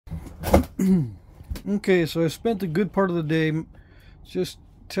Okay, so I spent a good part of the day just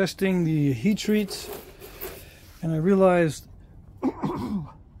testing the heat treats, and I realized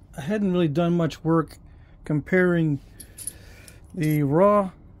I hadn't really done much work comparing the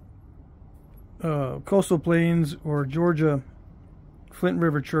raw coastal plains or Georgia Flint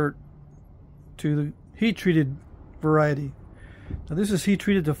River chert to the heat treated variety. Now this is heat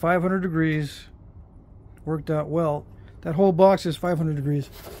treated to 500 degrees. Worked out well. That whole box is 500 degrees.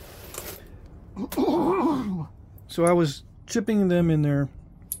 So I was chipping them in there,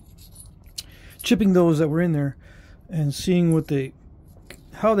 chipping those that were in there, and seeing what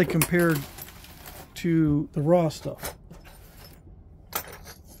how they compared to the raw stuff.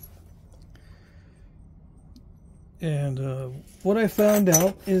 And what I found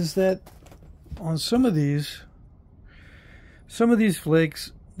out is that on some of these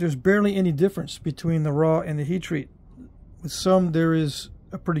flakes, there's barely any difference between the raw and the heat treat. With some, there is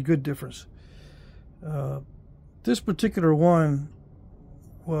a pretty good difference. This particular one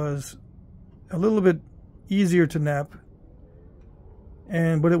was a little bit easier to knap,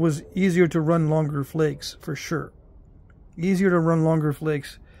 but it was easier to run longer flakes for sure. Easier to run longer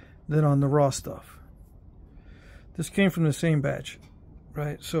flakes than on the raw stuff. This came from the same batch,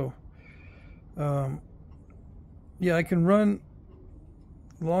 right? So, yeah, I can run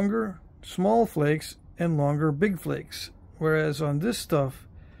longer small flakes and longer big flakes. Whereas on this stuff,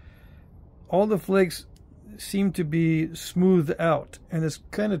 all the flakes seem to be smoothed out, and it's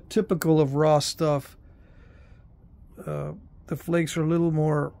kind of typical of raw stuff. The flakes are a little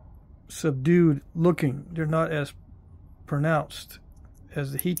more subdued looking. They're not as pronounced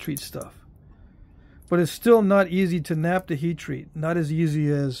as the heat treat stuff. But it's still not easy to knap the heat treat. Not as easy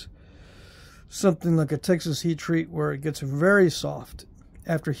as something like a Texas heat treat, where it gets very soft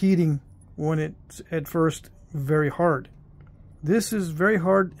after heating when it's at first very hard. This is very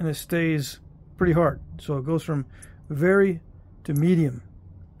hard, and it stays pretty hard. So it goes from very to medium,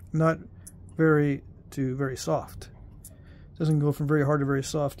 not very to very soft. It doesn't go from very hard to very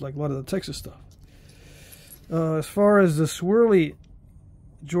soft like a lot of the Texas stuff. As far as the swirly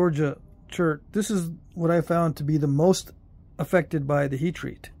Georgia chert, this is what I found to be the most affected by the heat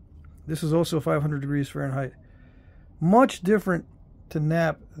treat. This is also 500 degrees Fahrenheit. Much different to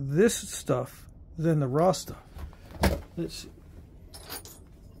knap this stuff than the raw stuff. Let's see.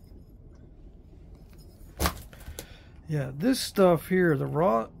 Yeah, this stuff here, the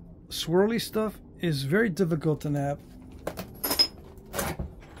raw swirly stuff, is very difficult to knap.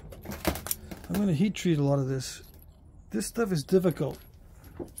 I'm going to heat treat a lot of this. This stuff is difficult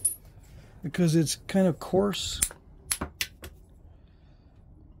because it's kind of coarse,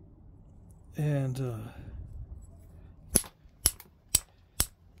 and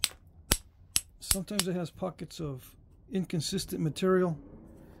sometimes it has pockets of inconsistent material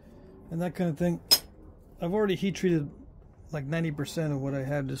and that kind of thing. I've already heat treated like 90% of what I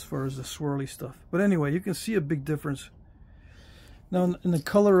had as far as the swirly stuff. But anyway, you can see a big difference. Now in the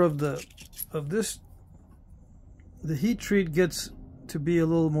color of this, the heat treat gets to be a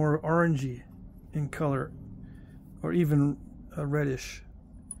little more orangey in color, or even reddish,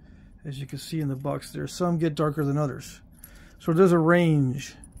 as you can see in the box there. Some get darker than others. So there's a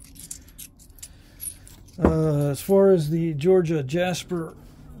range. As far as the Georgia Jasper,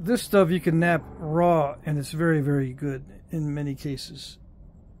 this stuff you can knap raw, and it's very, very good in many cases.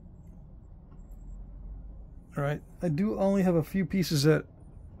 All right, I do only have a few pieces that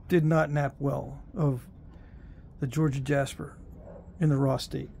did not knap well of the Georgia Jasper in the raw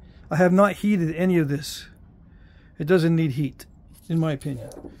state. I have not heated any of this. It doesn't need heat, in my opinion.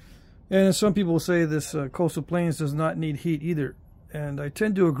 And some people say this Coastal Plains does not need heat either. And I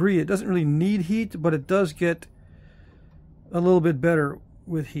tend to agree. It doesn't really need heat, but it does get a little bit better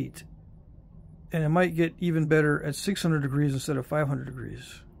with heat. And it might get even better at 600 degrees instead of 500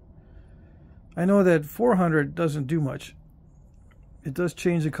 degrees. I know that 400 doesn't do much. It does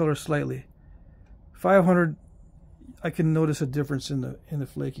change the color slightly. 500, I can notice a difference in the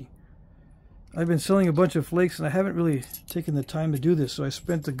flaking. I've been selling a bunch of flakes, and I haven't really taken the time to do this, so I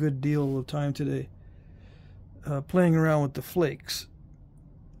spent a good deal of time today playing around with the flakes.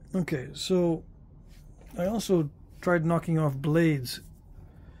 Okay, so I also tried knocking off blades.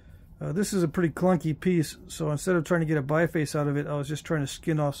 This is a pretty clunky piece, so instead of trying to get a biface out of it, I was just trying to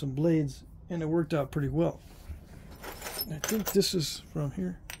skin off some blades, and it worked out pretty well. I think this is from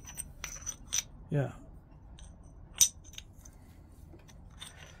here. Yeah.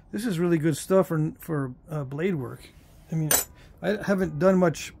 This is really good stuff for blade work. I mean, I haven't done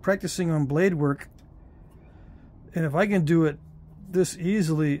much practicing on blade work, and if I can do it this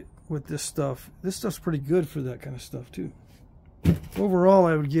easily with this stuff's pretty good for that kind of stuff too. Overall,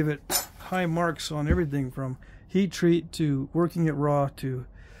 I would give it high marks on everything from heat treat to working it raw to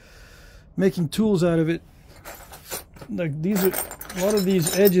making tools out of it. Like these are a lot of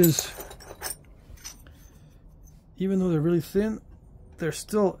these edges, even though they're really thin, they're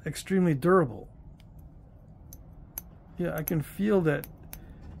still extremely durable. Yeah, I can feel that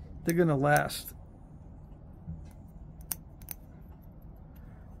they're gonna last.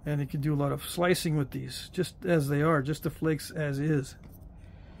 And you can do a lot of slicing with these, just as they are, just the flakes as is.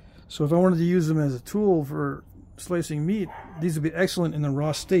 So if I wanted to use them as a tool for slicing meat, these would be excellent in the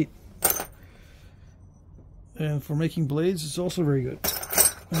raw state. And for making blades, it's also very good.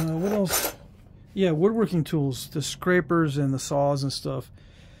 What else? Yeah, woodworking tools, the scrapers and the saws and stuff.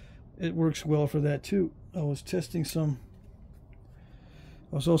 It works well for that too. I was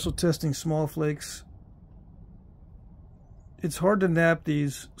also testing small flakes. It's hard to knap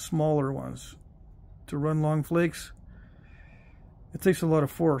these smaller ones. To run long flakes, it takes a lot of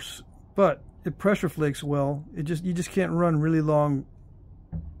force, but it pressure flakes well. You just can't run really long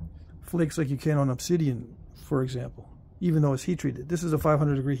flakes like you can on Obsidian, for example, even though it's heat treated. This is a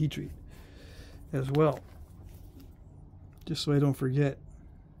 500-degree heat treat as well, just so I don't forget.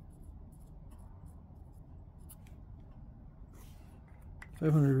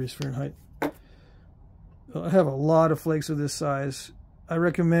 (500°F). I have a lot of flakes of this size. I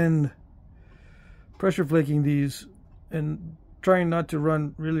recommend pressure flaking these and trying not to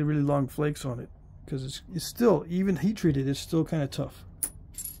run really long flakes on it, because it's still, even heat treated, it's still kind of tough.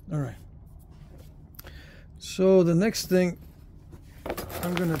 All right. So the next thing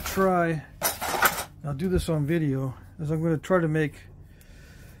I'm going to try, I'll do this on video, is I'm going to try to make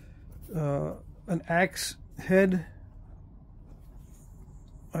an axe head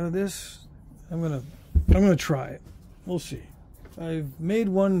out of this. I'm gonna try it. We'll see. I've made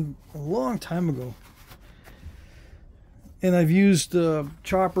one a long time ago, and I've used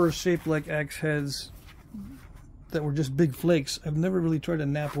choppers shaped like axe heads that were just big flakes. I've never really tried to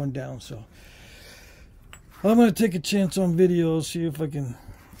knap one down, so I'm gonna take a chance on video, see if I can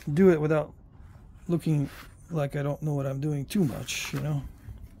do it without looking like I don't know what I'm doing too much, you know.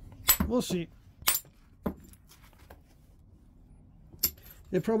 We'll see.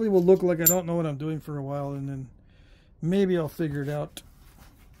 It probably will look like I don't know what I'm doing for a while, and then maybe I'll figure it out.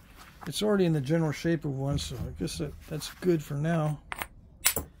 It's already in the general shape of one, so I guess that's good for now.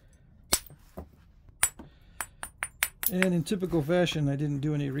 And in typical fashion, I didn't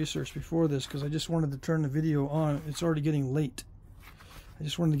do any research before this because I just wanted to turn the video on. It's already getting late. I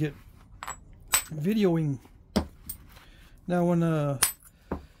just wanted to get videoing. Now,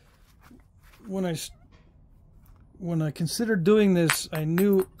 when I considered doing this, I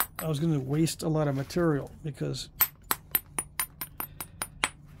knew I was going to waste a lot of material because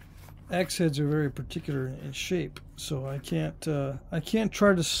axe heads are very particular in shape. So I can't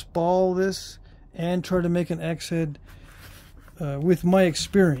try to spall this and try to make an axe head with my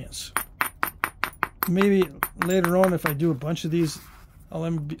experience. Maybe later on, if I do a bunch of these,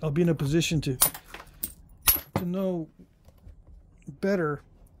 I'll be in a position to know better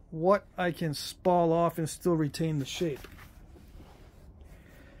what I can spall off and still retain the shape.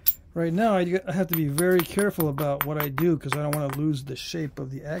 Right now, I have to be very careful about what I do because I don't want to lose the shape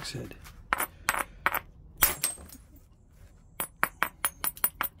of the axe head.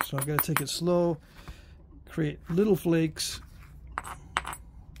 So I've got to take it slow, create little flakes.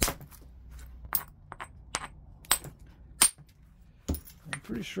 I'm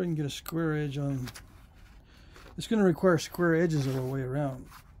pretty sure I can get a square edge on. It's going to require square edges all the way around.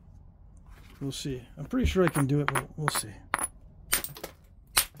 We'll see. I'm pretty sure I can do it, but we'll see.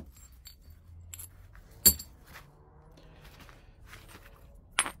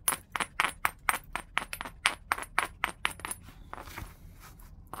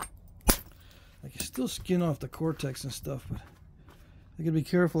 I can still skin off the cortex and stuff, but I gotta be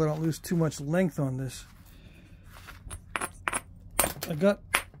careful I don't lose too much length on this. I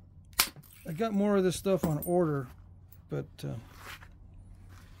got more of this stuff on order, but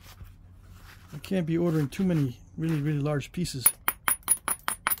I can't be ordering too many really large pieces.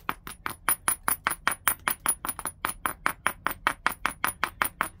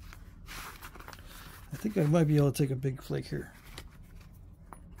 I think I might be able to take a big flake here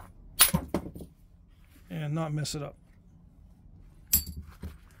and not mess it up.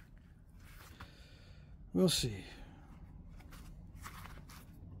 We'll see.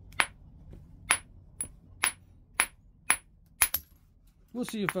 We'll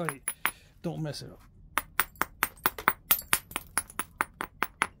see if I don't mess it up.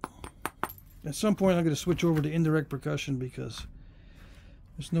 At some point I'm going to switch over to indirect percussion because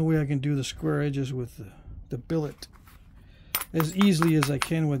there's no way I can do the square edges with the billet. as easily as I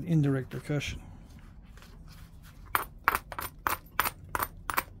can with indirect percussion.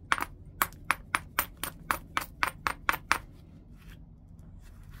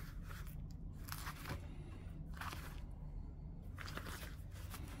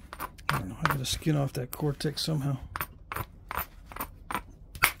 I don't know, I gotta skin off that cortex somehow.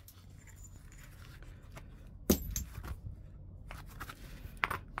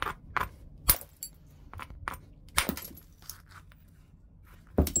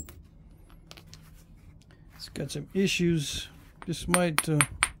 Got some issues. This might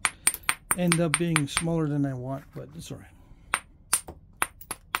end up being smaller than I want, but it's all right.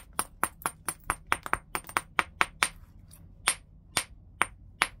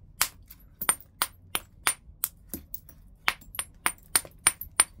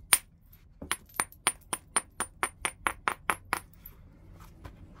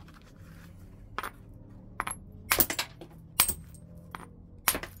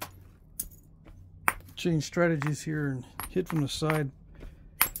 Change strategies here and hit from the side.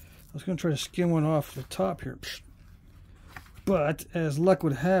 I was going to try to skin one off the top here, but as luck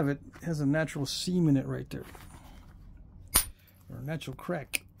would have it, it has a natural seam in it right there, or a natural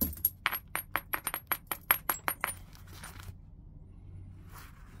crack.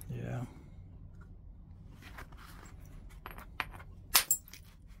 Yeah.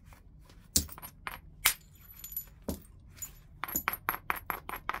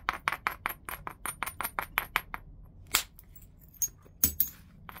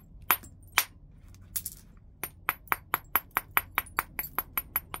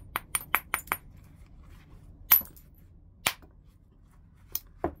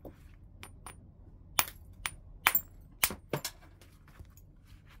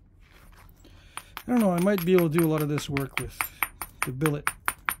 I don't know, I might be able to do a lot of this work with the billet.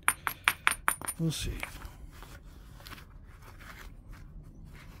 We'll see.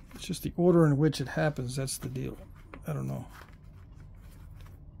 It's just the order in which it happens, that's the deal. I don't know.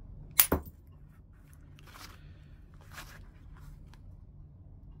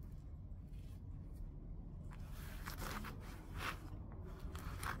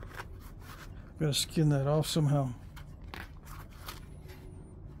 Gotta skin that off somehow.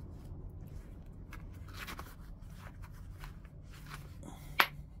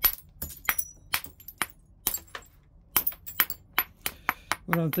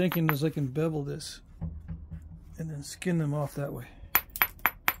 What I'm thinking is I can bevel this and then skin them off that way,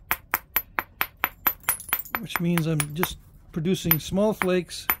 which means I'm just producing small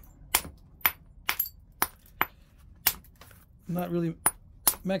flakes, not really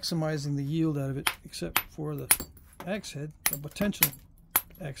maximizing the yield out of it, except for the axe head, the potential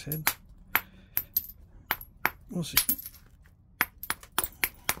axe head. We'll see.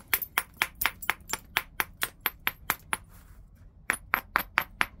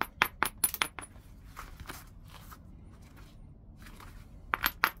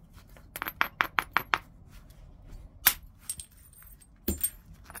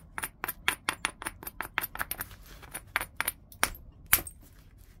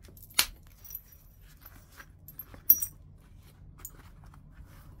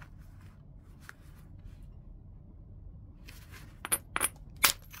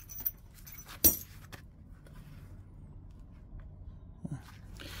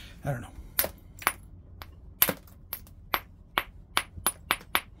 I don't know.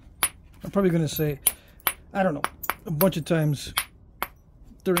 I'm probably going to say, I don't know, a bunch of times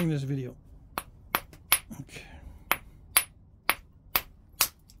during this video. Okay.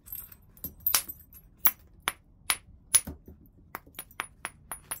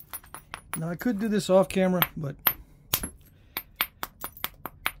 Now I could do this off camera, but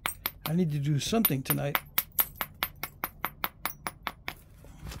I need to do something tonight.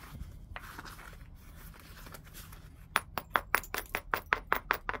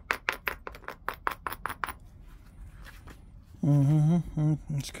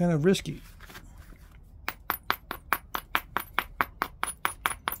 It's kind of risky.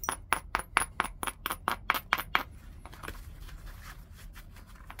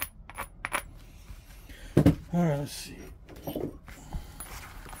 All right, let's see.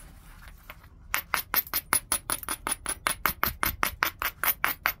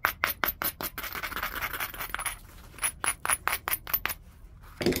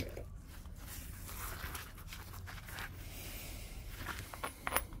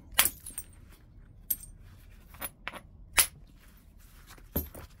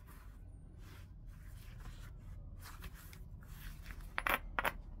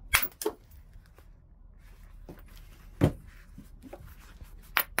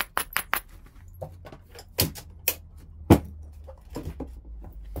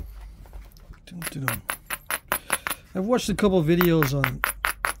 I've watched a couple of videos on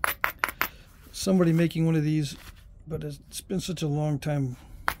somebody making one of these, but it's been such a long time.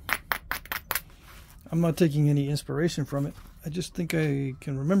 I'm not taking any inspiration from it. I just think I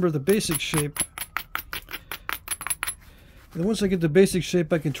can remember the basic shape. And once I get the basic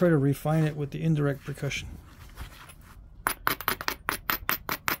shape, I can try to refine it with the indirect percussion.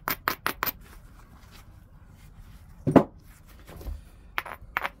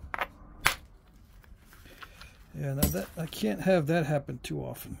 Yeah, now that I can't have that happen too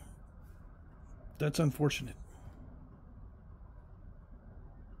often. That's unfortunate.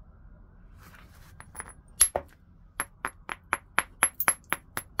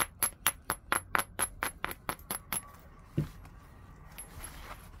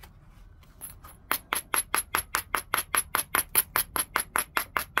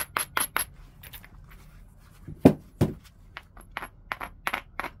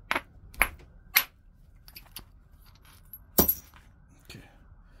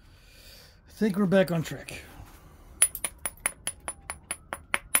 I think we're back on track.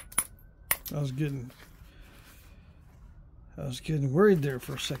 I was getting worried there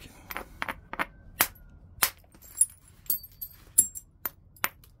for a second.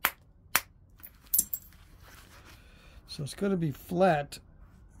 So it's got to be flat.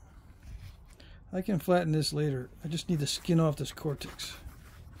 I can flatten this later. I just need to skin off this cortex.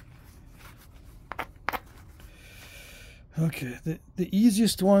 Okay, the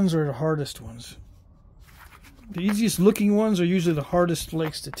easiest ones are the hardest ones. The easiest looking ones are usually the hardest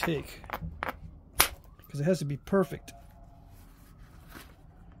flakes to take, because it has to be perfect.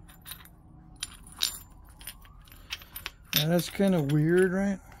 Now that's kind of weird,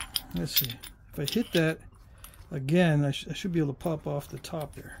 right? Let's see. If I hit that again, I should be able to pop off the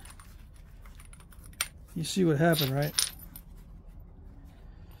top there. You see what happened, right?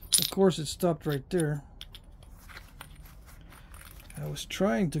 Of course, it stopped right there. I was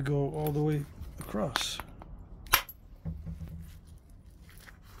trying to go all the way across.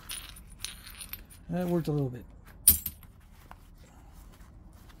 That worked a little bit.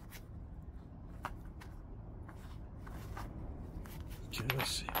 Okay,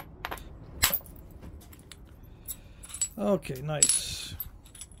 let's see. Okay, nice.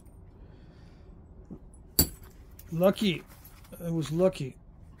 Lucky. I was lucky.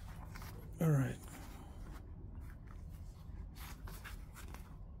 All right.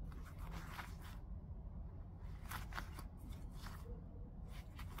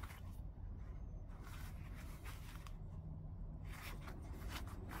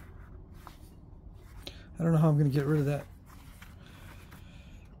 I don't know how I'm going to get rid of that.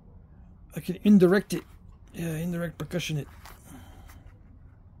 I can indirect it. Yeah, indirect percussion it.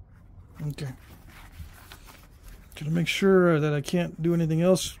 Okay. Gotta make sure that I can't do anything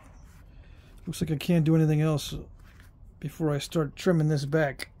else. Looks like I can't do anything else before I start trimming this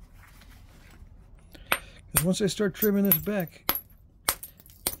back. Because once I start trimming this back,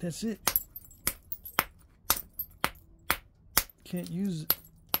 that's it. Can't use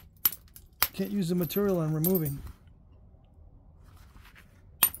the material I'm removing.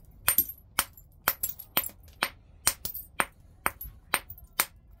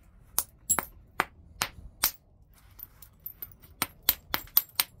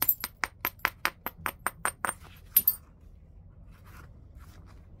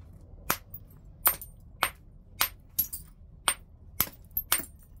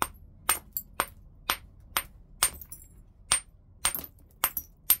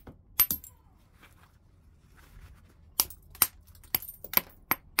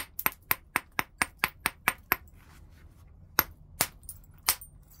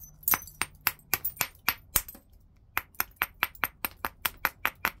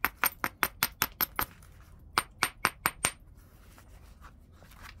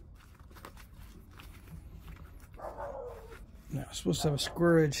 Now, I'm supposed to have a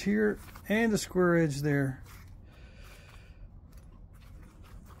square edge here and a square edge there.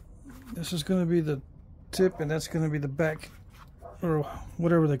 This is going to be the tip, and that's going to be the back, or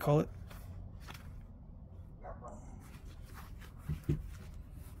whatever they call it.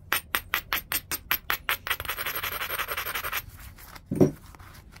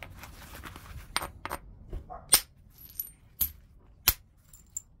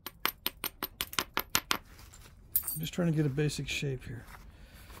 Just trying to get a basic shape here.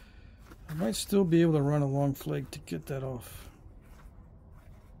 I might still be able to run a long flake to get that off.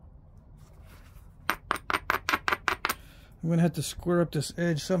 I'm going to have to square up this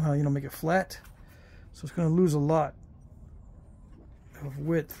edge somehow, you know, make it flat. So it's going to lose a lot of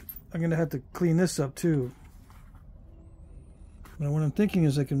width. I'm going to have to clean this up too. Now what I'm thinking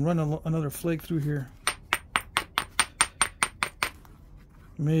is I can run another flake through here.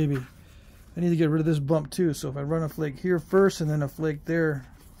 Maybe. I need to get rid of this bump too, so if I run a flake here first and then a flake there,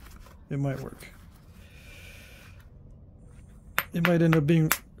 it might work. It might end up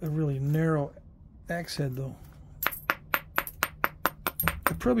being a really narrow axe head though.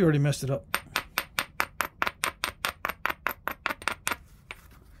 I probably already messed it up.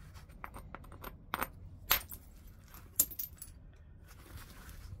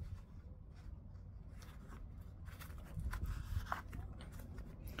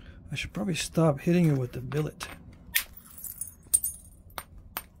 I should probably stop hitting it with the billet.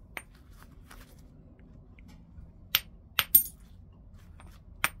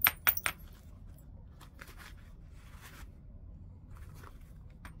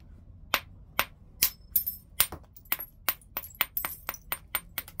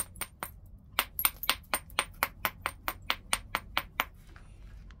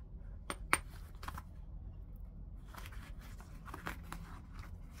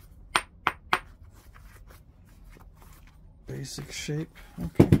 Basic shape.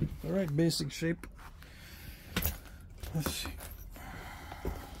 Okay. All right, basic shape. Let's see.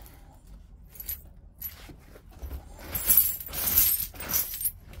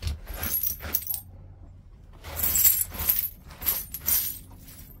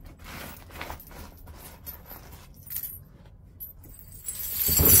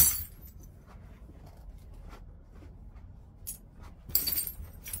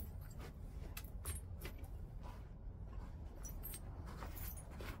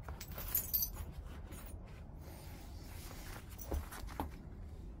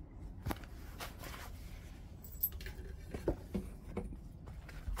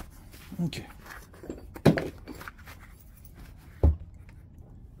 Okay.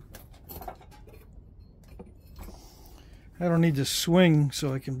 I don't need to swing,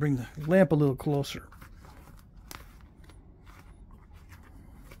 so I can bring the lamp a little closer.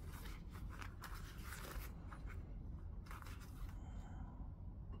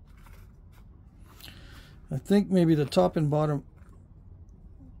 I think maybe the top and bottom,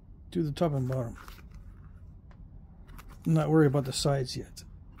 do the top and bottom. I'm not worried about the sides yet.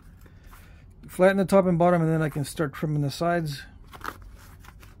 Flatten the top and bottom, and then I can start trimming the sides.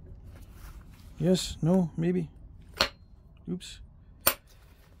 Yes, no, maybe. Oops.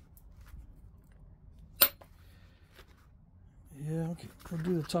 Yeah, okay. We'll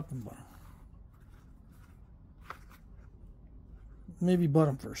do the top and bottom. Maybe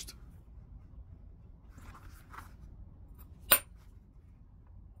bottom first.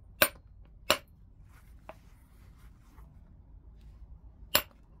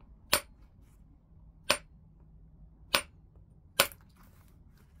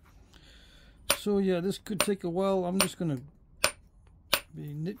 So yeah, this could take a while. I'm just going to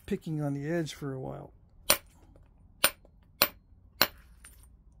be nitpicking on the edge for a while.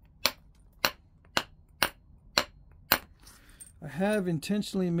 I have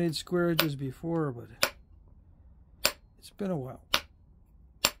intentionally made square edges before, but it's been a while.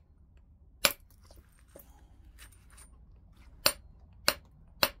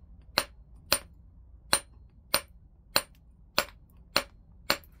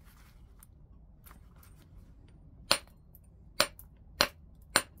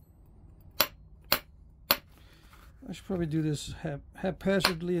 I should probably do this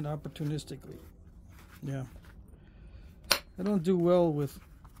haphazardly and opportunistically. Yeah. I don't do well with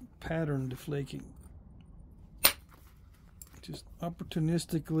pattern deflaking. Just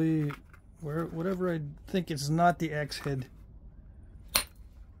opportunistically, whatever I think it's not the axe head,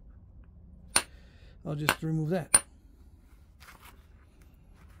 I'll just remove that.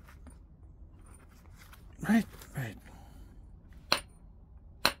 Right, right.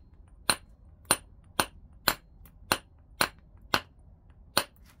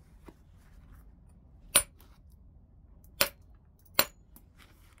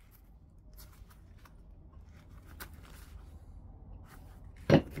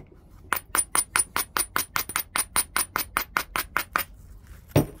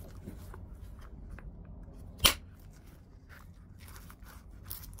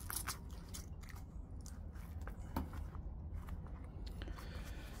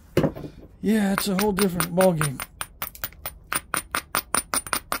 Yeah, it's a whole different ballgame.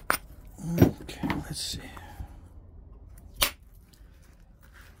 Okay, let's see.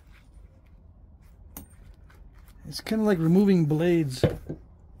 It's kind of like removing blades.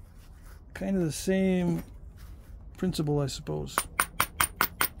 Kind of the same principle, I suppose.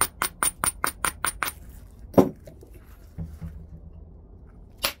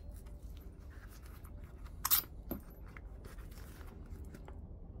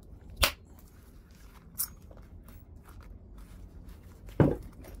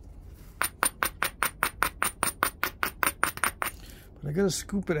 I gotta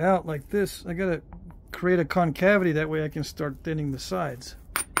scoop it out like this. I gotta create a concavity, that way I can start thinning the sides.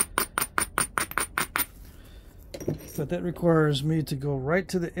 But that requires me to go right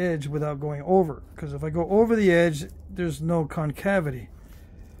to the edge without going over, because if I go over the edge, there's no concavity.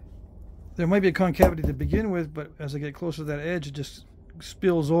 There might be a concavity to begin with, but as I get closer to that edge, it just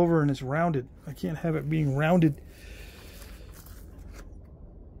spills over and it's rounded. I can't have it being rounded.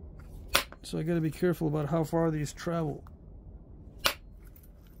 So I got to be careful about how far these travel.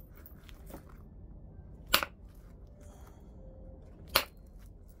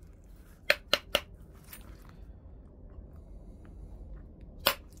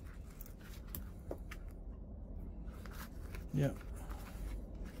 Yeah.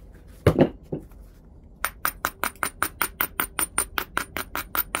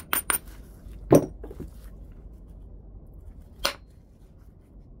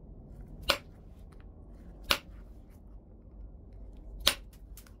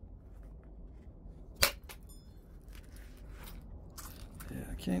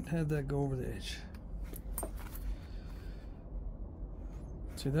 Can't have that go over the edge.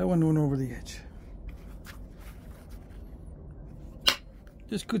 See, that one went over the edge.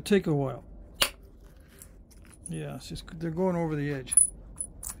 This could take a while. Yeah, it's just, they're going over the edge.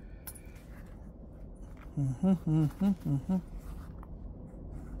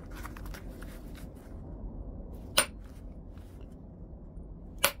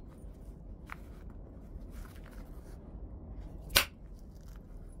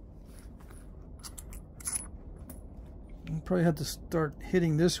 Probably have to start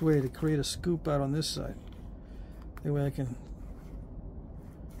hitting this way to create a scoop out on this side. That way I can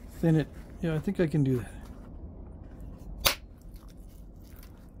thin it. Yeah, I think I can do that.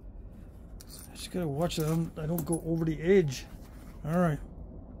 I just gotta watch that I don't go over the edge. All right.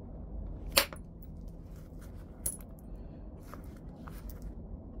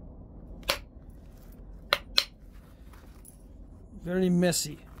 Very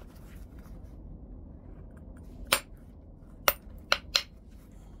messy.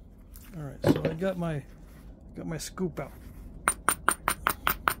 All right, so I got my scoop out.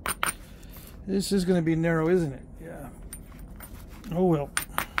 This is going to be narrow, isn't it? Yeah. Oh well.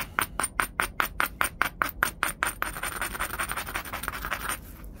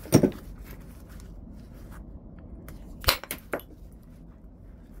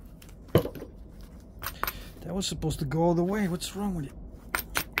 That was supposed to go all the way. What's wrong with it?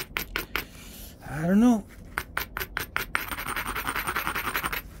 I don't know.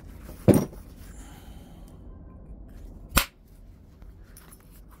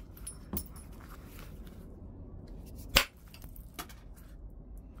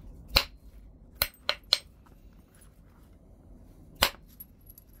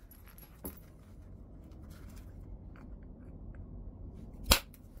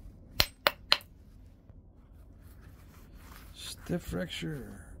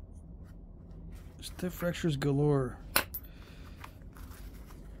 Stiff fractures galore.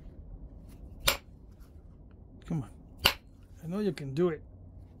 Come on. I know you can do it.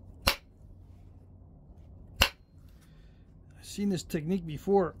 I've seen this technique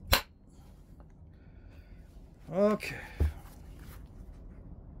before. Okay.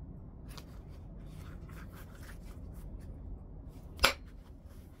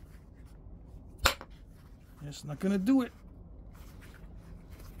 It's not gonna do it.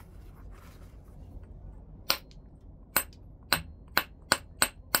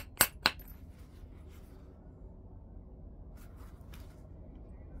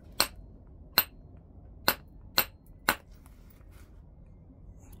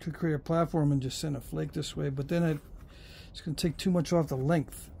 Could create a platform and just send a flake this way, but then it's going to take too much off the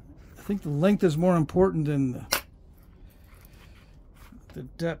length. I think the length is more important than the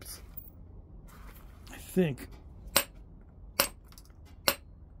depth. I think.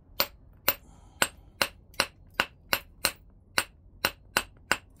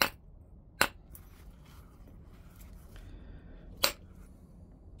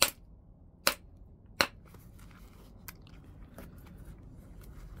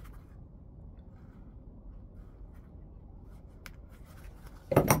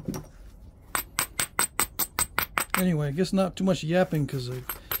 Anyway, I guess not too much yapping because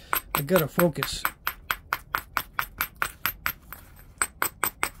I gotta focus.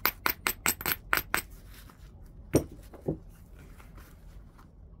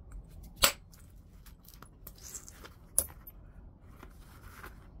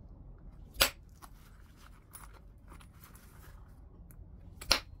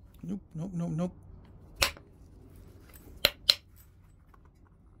 Nope, nope, nope, nope.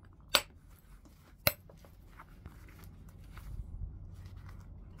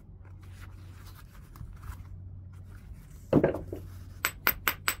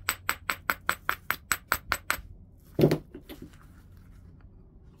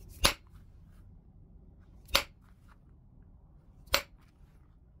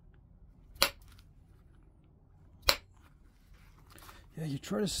 You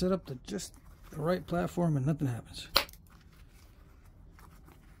try to set up just the right platform and nothing happens.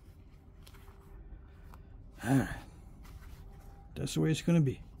 Alright. That's the way it's going to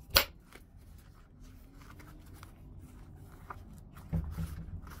be.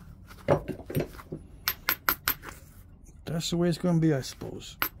 That's the way it's going to be, I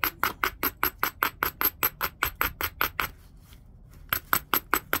suppose.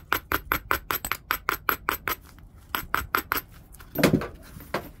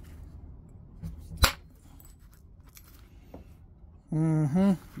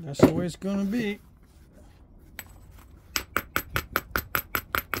 That's the way it's going to be.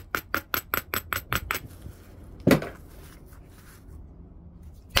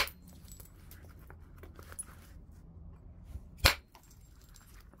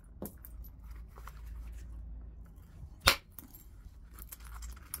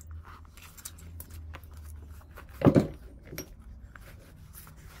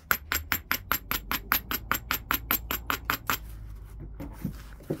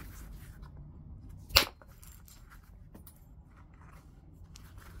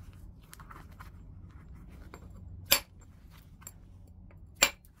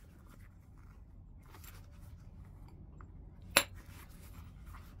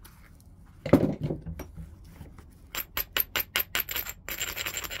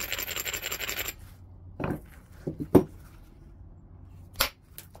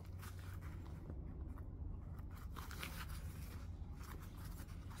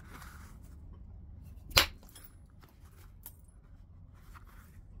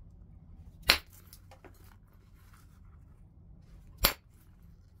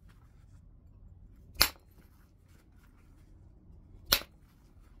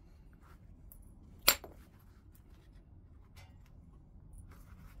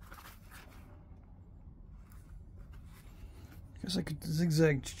 Guess I could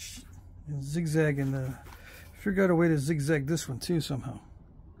zigzag and figure out a way to zigzag this one too somehow.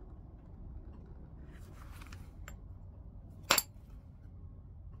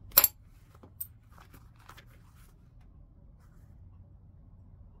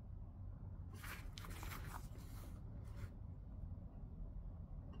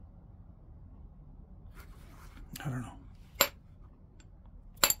 I don't know.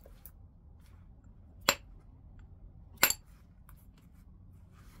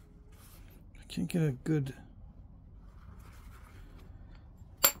 Can't get a good.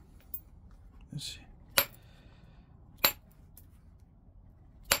 Let's see.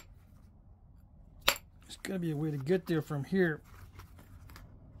 There's got to be a way to get there from here.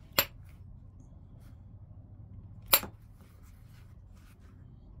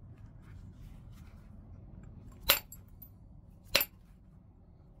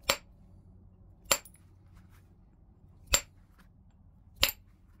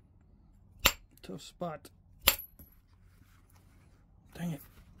 Tough spot. Dang it.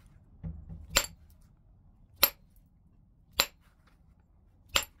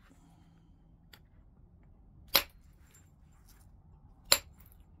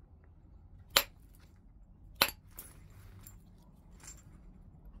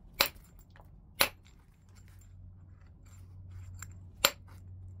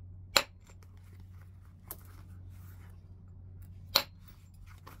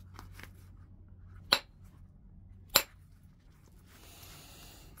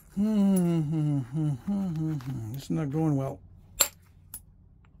 It's not going well.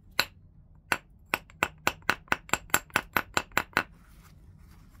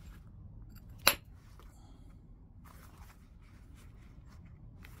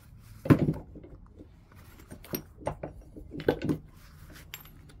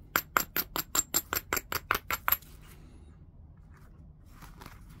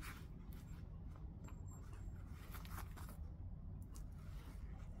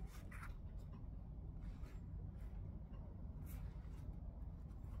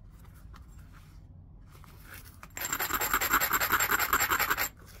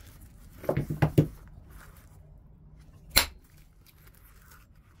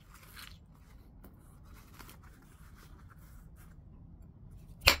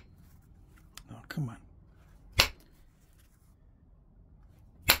 Come on.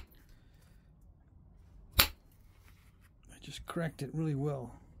 I just cracked it really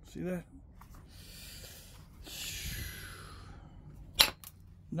well. See that?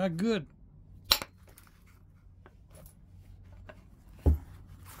 Not good.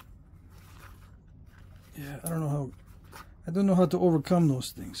 Yeah, I don't know how to overcome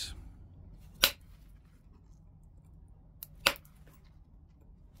those things.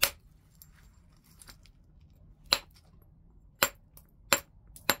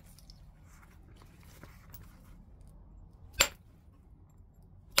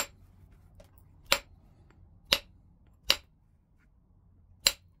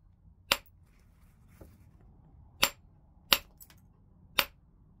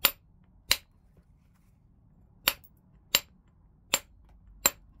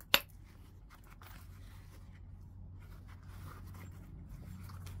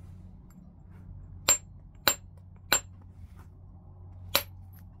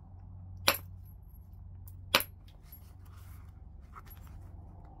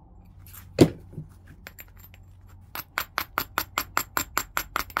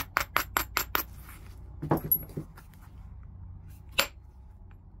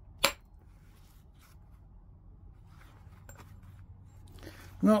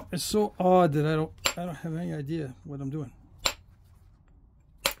 No, it's so odd that I don't have any idea what I'm doing.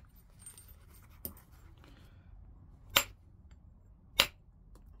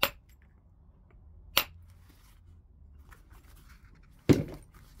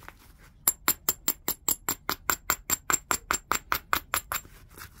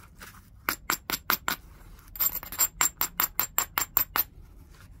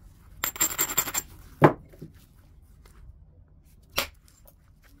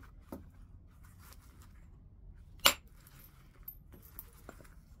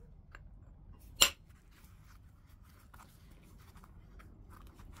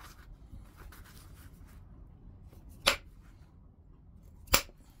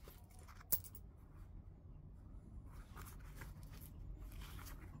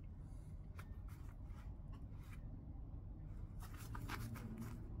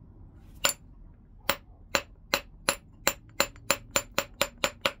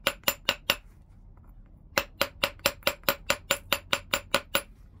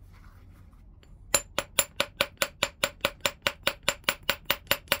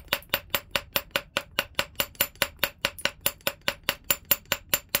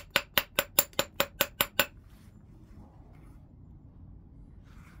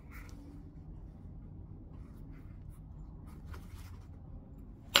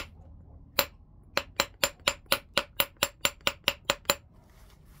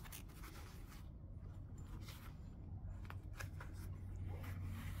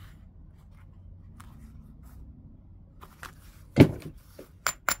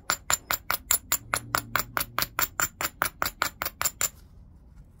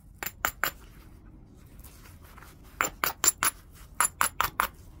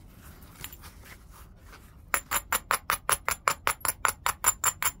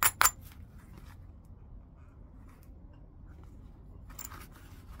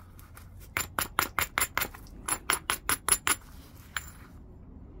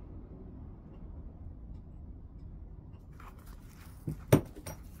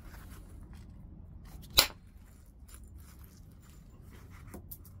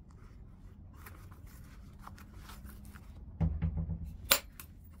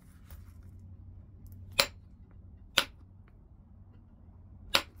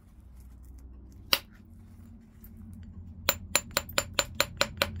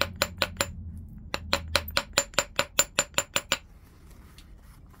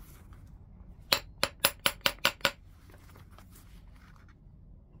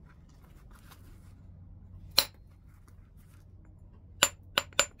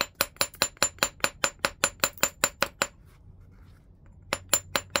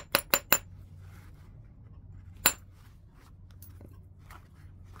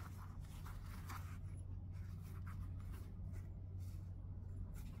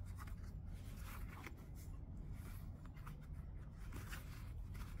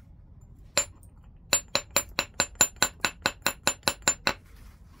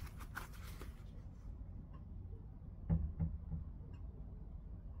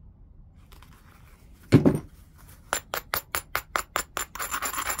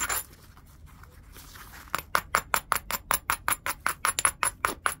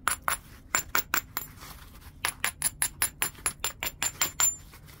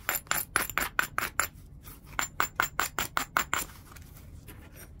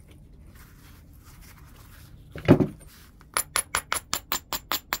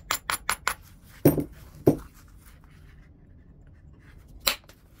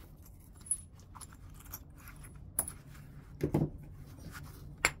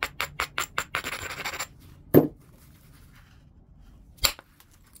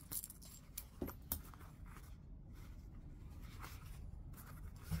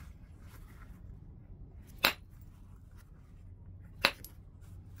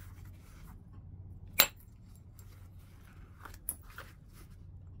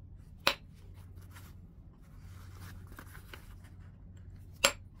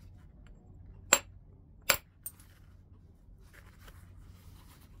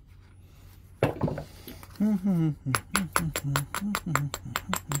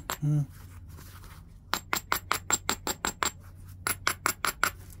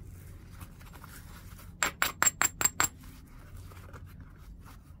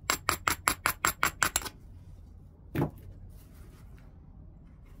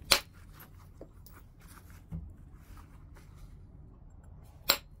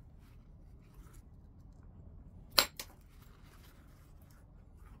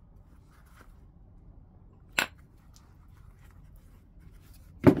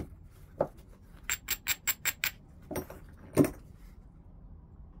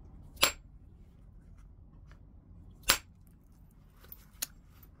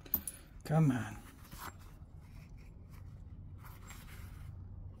 Come on.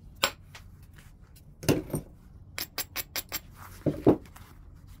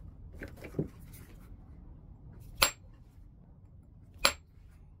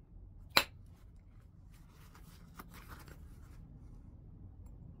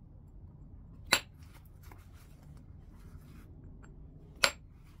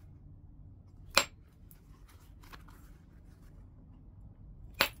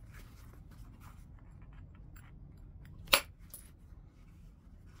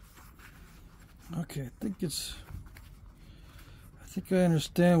 Okay, I think I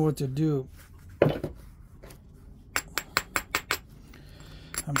understand what to do. I'm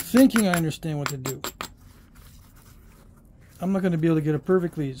thinking I understand what to do. I'm not going to be able to get a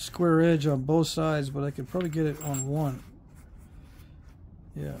perfectly square edge on both sides, but I can probably get it on one.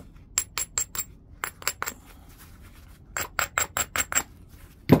 Yeah.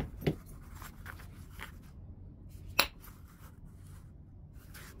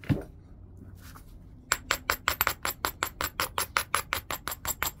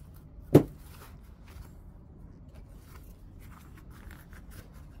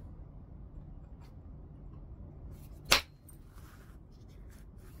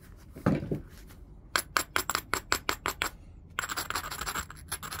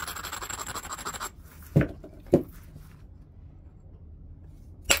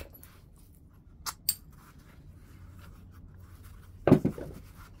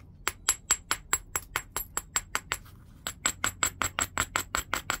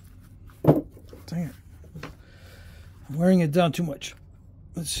 Dang it. I'm wearing it down too much.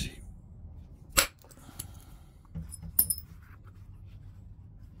 Let's see.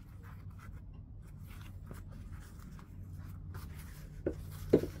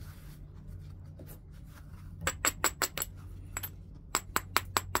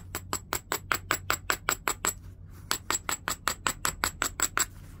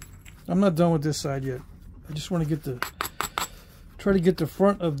 I'm not done with this side yet. I just want to try to get the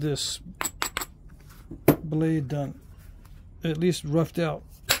front of this blade done, at least roughed out.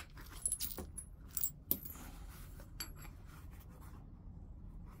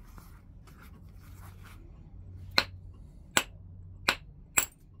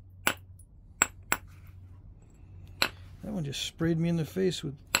 That one just sprayed me in the face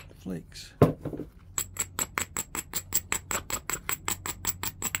with flakes.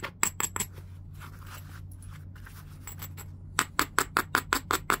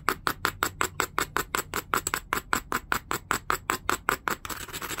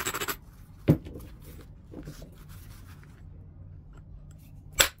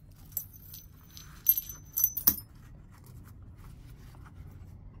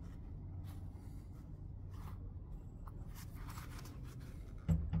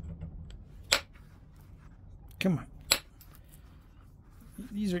 Come on.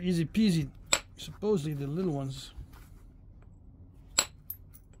 These are easy peasy. Supposedly the little ones.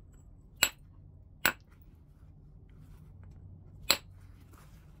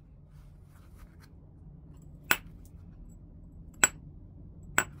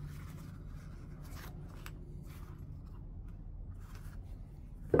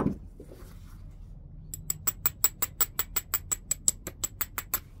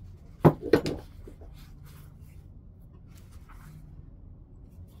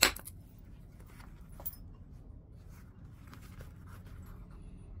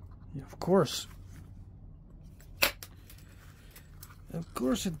 Yeah, of course. Of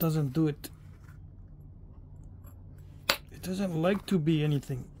course it doesn't do it. It doesn't like to be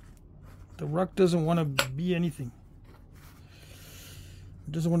anything. The rock doesn't want to be anything.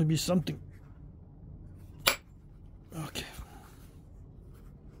 It doesn't want to be something. Okay.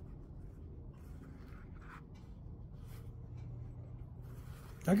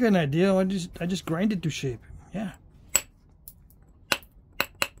 I got an idea. I just grind it to shape. Yeah.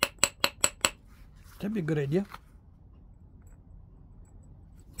 That'd be a good idea.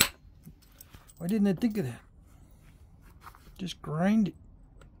 Why didn't I think of that? Just grind it.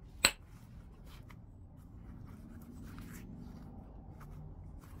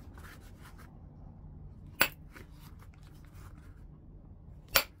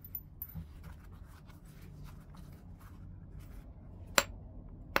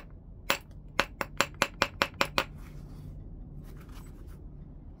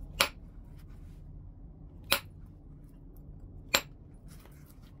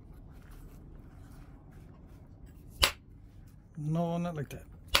 No, not like that.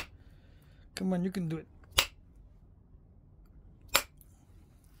 Come on, you can do it.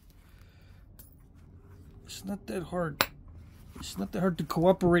 It's not that hard. It's not that hard to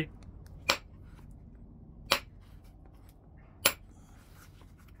cooperate.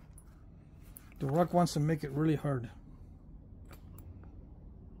 The rock wants to make it really hard.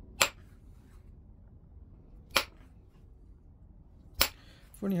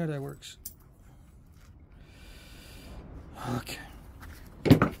 Funny how that works. Okay.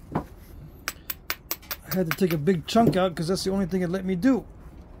 I had to take a big chunk out because that's the only thing it let me do.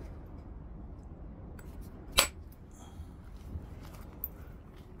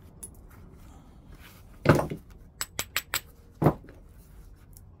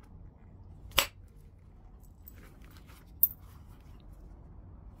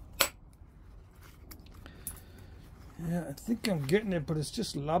 Yeah, I think I'm getting it, but it's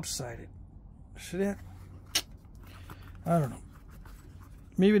just lopsided. See that? I don't know.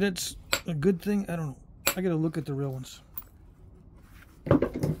 Maybe that's a good thing. I don't know. I gotta look at the real ones.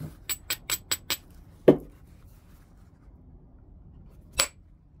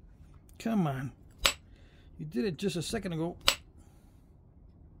 Come on. You did it just a second ago.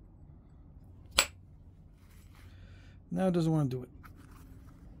 Now it doesn't want to do it.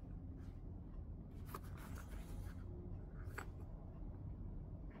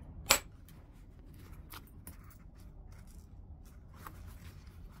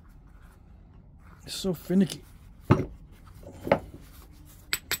 It's so finicky. But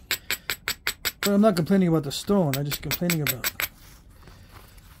I'm not complaining about the stone. I'm just complaining about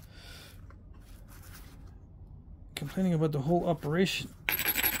the whole operation.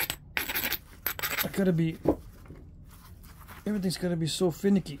 Everything's gotta be so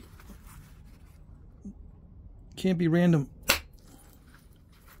finicky. Can't be random.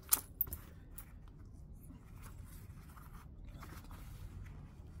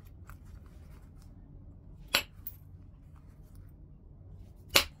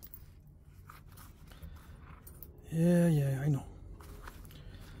 Yeah, I know.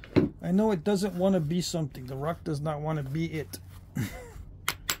 I know it doesn't want to be something. The rock does not want to be it.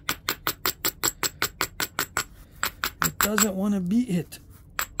 It doesn't want to be it.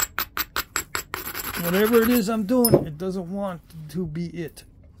 Whatever it is I'm doing, it doesn't want to be it.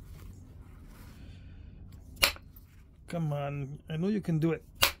 Come on. I know you can do it.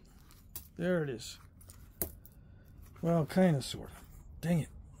 There it is. Well, kind of, sort of. Dang it.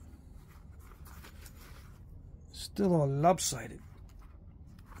 Still all lopsided.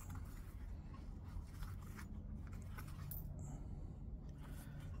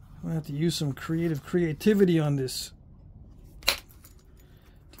 I'm gonna have to use some creativity on this to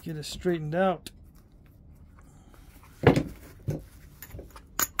get it straightened out.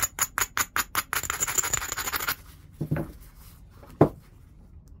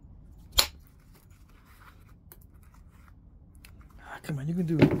 Come on, you can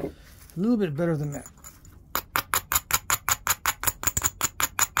do a little bit better than that.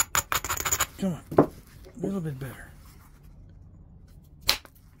 Come on, a little bit better.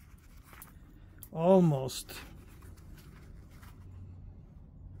 Almost.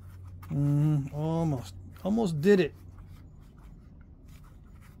 Almost did it.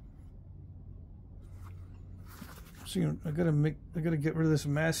 So I gotta get rid of this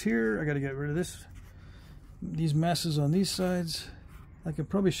mass here. I gotta get rid of these masses on these sides. I could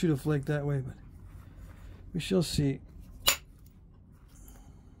probably shoot a flake that way, but we shall see.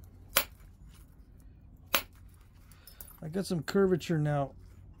 I got some curvature now,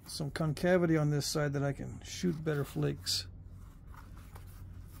 some concavity on this side that I can shoot better flakes.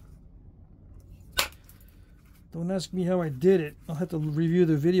 Don't ask me how I did it. I'll have to review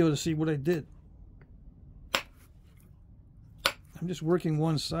the video to see what I did. I'm just working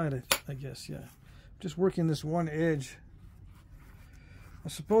one side, I guess, yeah. Just working this one edge. I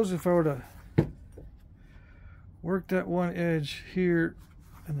suppose if I were to work that one edge here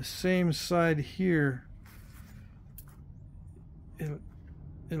and the same side here, it'll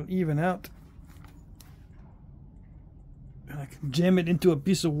even out. And I can jam it into a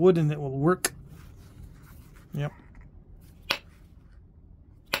piece of wood and it will work. Yep.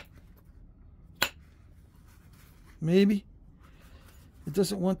 Maybe. It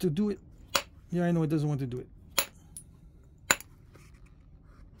doesn't want to do it. Yeah, I know it doesn't want to do it.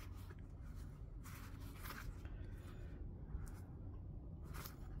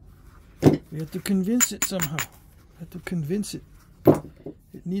 We have to convince it somehow. We have to convince it.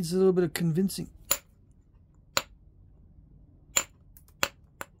 It needs a little bit of convincing.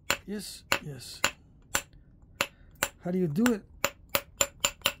 Yes, yes. How do you do it?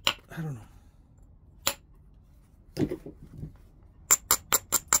 I don't know.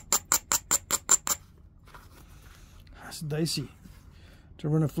 It's dicey to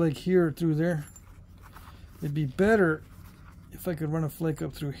run a flake here or through there. It'd be better if I could run a flake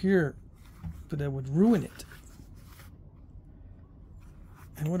up through here, but that would ruin it.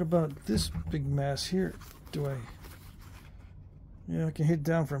 And what about this big mass here? Do I... Yeah, I can hit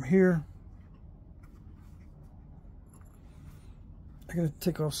down from here. I gotta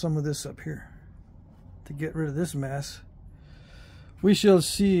take off some of this up here to get rid of this mass. We shall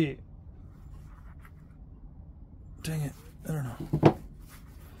see. Dang it, I don't know.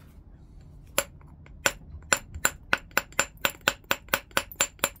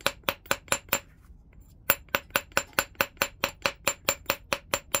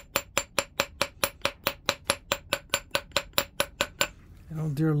 And oh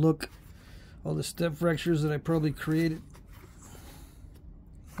dear, look, all the step fractures that I probably created.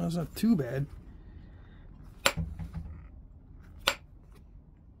 That's not too bad.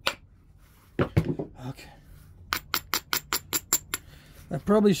 Okay. I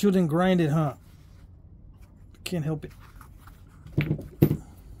probably shouldn't grind it, huh? Can't help it.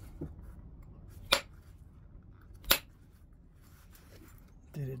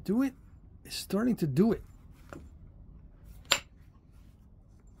 Did it do it? It's starting to do it.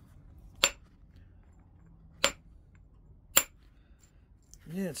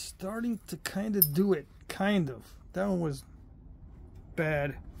 Yeah, it's starting to kind of do it. Kind of. That one was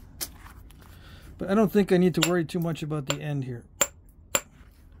bad. But I don't think I need to worry too much about the end here.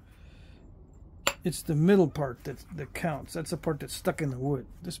 It's the middle part that counts. That's the part that's stuck in the wood.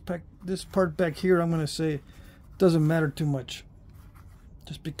 This part back here, I'm going to say, doesn't matter too much.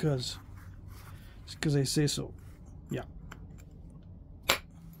 Just because I say so. Yeah.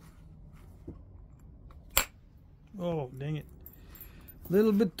 Oh, dang it.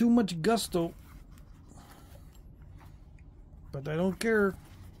 Little bit too much gusto, but I don't care.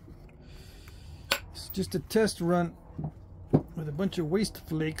 It's just a test run with a bunch of waste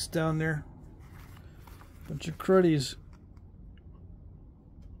flakes down there, bunch of cruddies.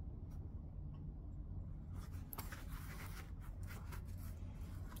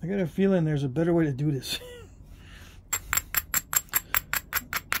 I got a feeling there's a better way to do this.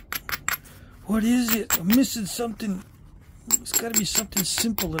 What is it? I'm missing something. It's got to be something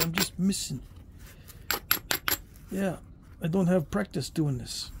simple that I'm just missing. Yeah, I don't have practice doing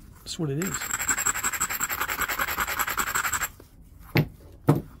this. That's what it is.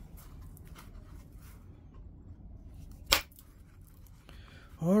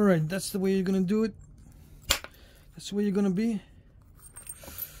 Alright, that's the way you're going to do it. That's the way you're going to be.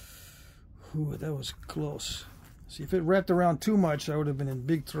 Ooh, that was close. See, if it wrapped around too much, I would have been in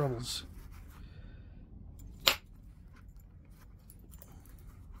big troubles.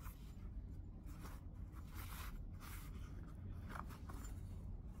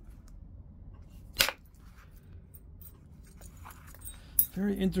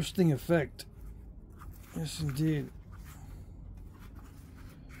 Very interesting effect. Yes, indeed.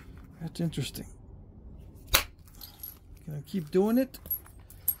 That's interesting. Can I keep doing it?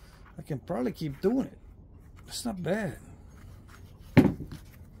 I can probably keep doing it. It's not bad. I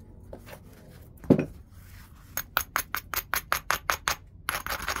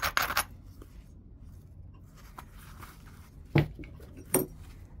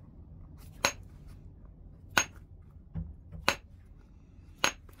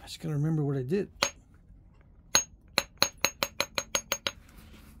just gotta remember what I did.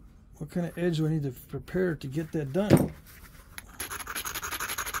 What kind of edge do I need to prepare to get that done?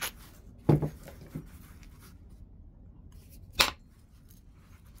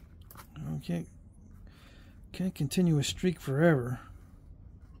 Can't continue a streak forever.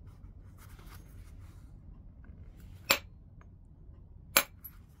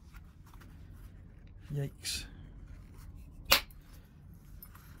 Yikes.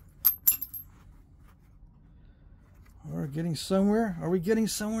 We're getting somewhere. Are we getting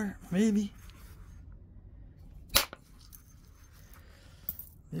somewhere? Maybe.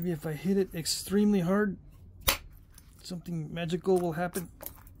 Maybe if I hit it extremely hard, something magical will happen.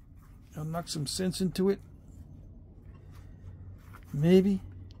 I'll knock some sense into it. Maybe.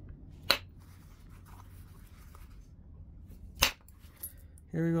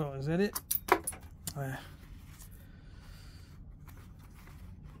 Here we go. Is that it? A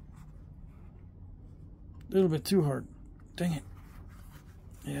little bit too hard. Dang it.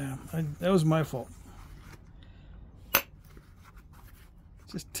 Yeah, that was my fault.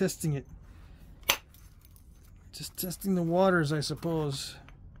 Just testing it. Just testing the waters, I suppose.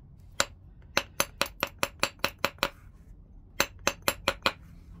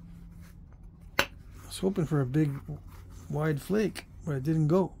 I was hoping for a big, wide flake, but it didn't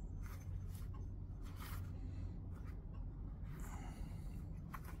go.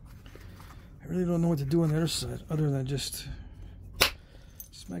 I really don't know what to do on the other side, other than just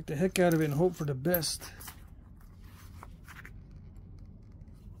smack the heck out of it and hope for the best.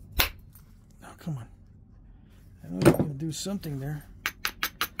 come on. I know you can do something there.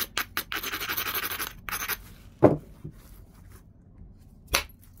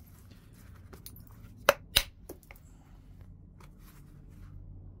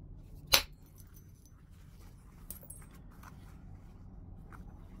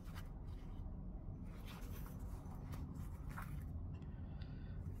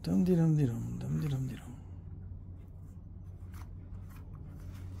 Dum de dum de dum dum de dum de dum.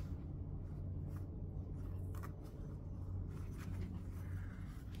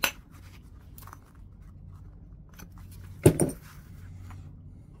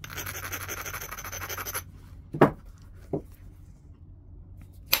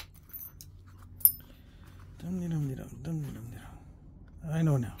 I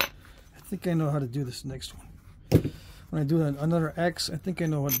know now. I think I know how to do this next one. When I do another X, I think I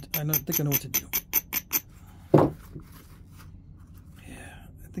know what to do. Yeah,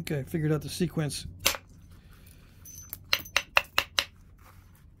 I think I figured out the sequence.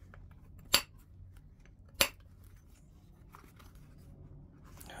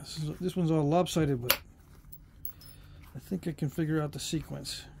 This one's all lopsided, but I think I can figure out the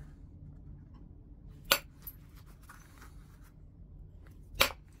sequence.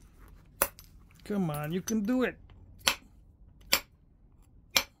 Come on, you can do it.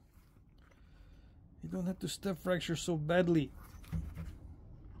 You don't have to step fracture so badly.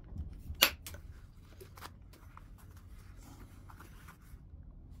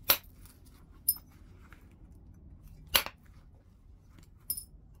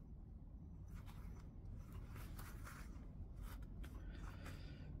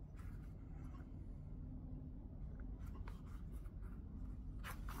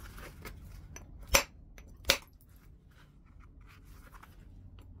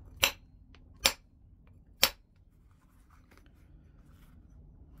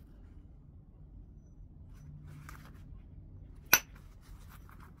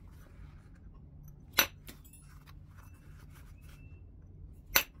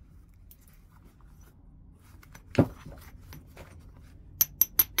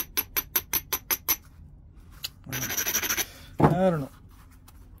 I don't know.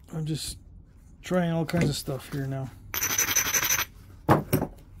 I'm just trying all kinds of stuff here now.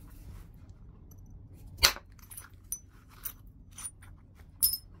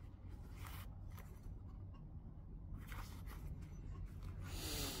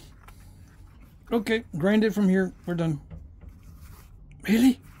 Okay, grind it from here. We're done.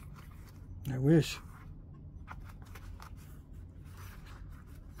 Really? I wish.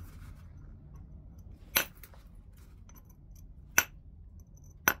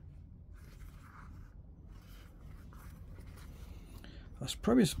 I was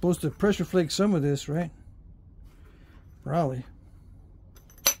probably supposed to pressure flake some of this, right? Probably.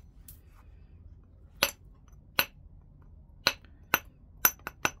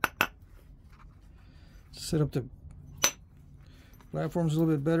 Set up the platforms a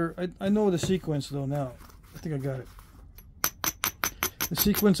little bit better. I know the sequence though now. I think I got it. The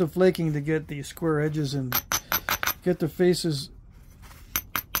sequence of flaking to get the square edges and get the faces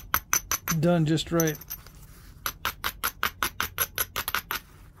done just right.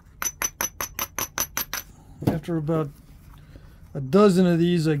 After about a dozen of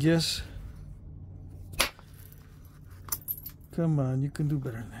these, I guess. Come on, you can do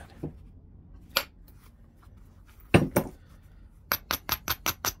better than that.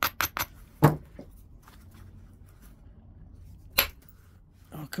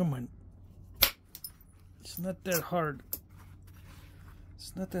 Oh, come on. It's not that hard.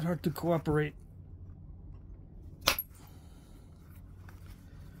 It's not that hard to cooperate.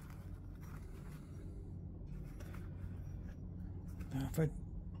 If I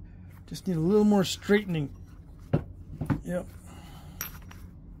just need a little more straightening. Yep.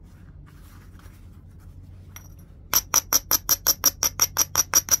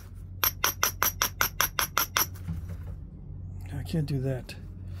 I can't do that.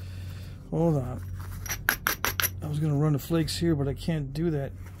 Hold on. I was going to run the flakes here, but I can't do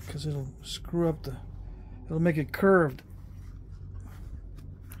that because it'll screw up it'll make it curved.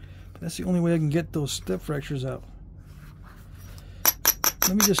 But that's the only way I can get those step fractures out.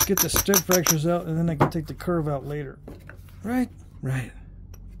 Let me just get the step fractures out and then I can take the curve out later. Right? Right.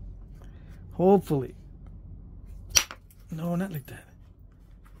 Hopefully. No, not like that.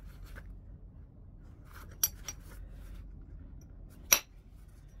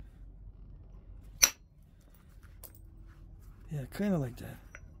 Yeah, kind of like that.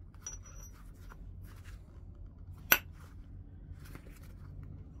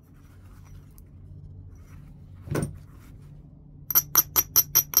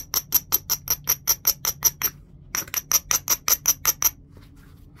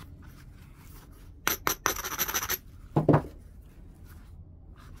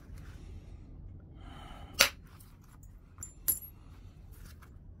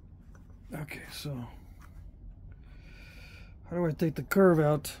 Okay, so how do I take the curve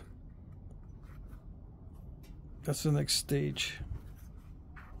out? That's the next stage.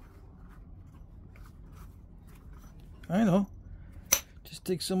 I know. Just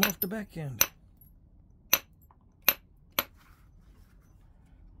take some off the back end.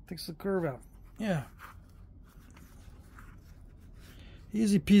 Takes the curve out. Yeah.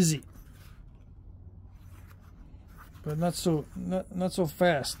 Easy peasy. But not so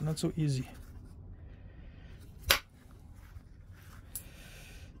fast, not so easy.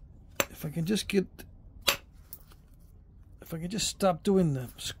 If I can just stop doing the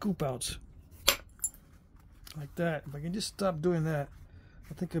scoop outs like that, if I can just stop doing that,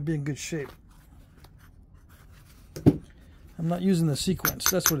 I think I'll be in good shape. I'm not using the sequence,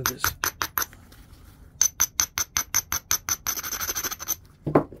 that's what it is.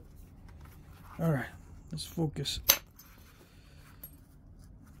 Alright, let's focus.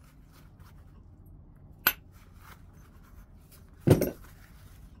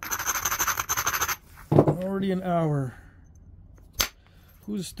 Already an hour.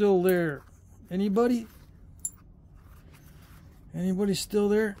 Who's still there? Anybody? Anybody still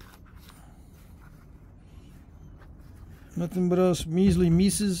there? Nothing but us measly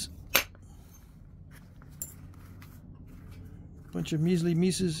Mises. Bunch of measly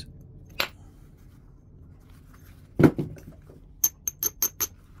Mises.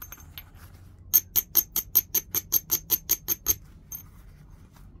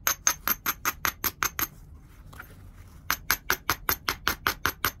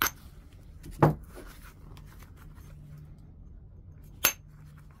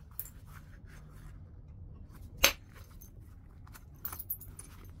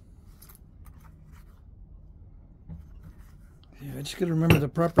 Yeah, I just got to remember the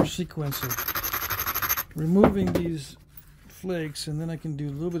proper sequence of removing these flakes, and then I can do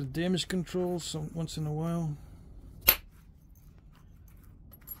a little bit of damage control once in a while.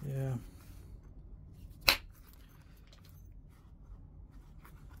 Yeah. I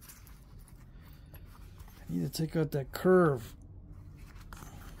need to take out that curve.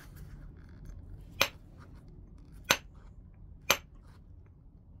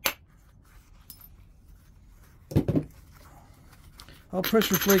 I'll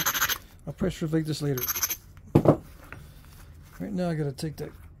pressure flake this later. Right now I gotta take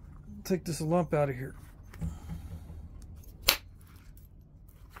this lump out of here.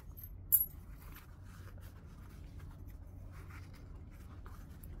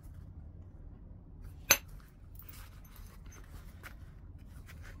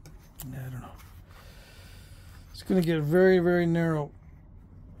 I don't know. It's gonna get very, very narrow.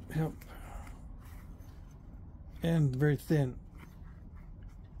 Yep. And very thin.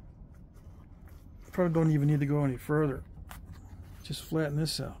 Probably don't even need to go any further. Just flatten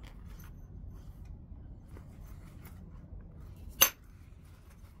this out.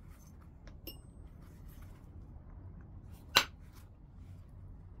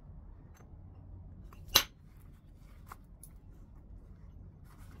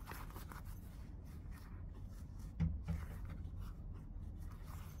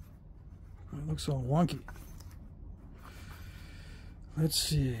 It looks all wonky. Let's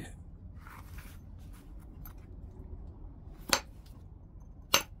see.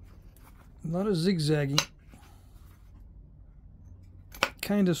 A lot of zigzagging,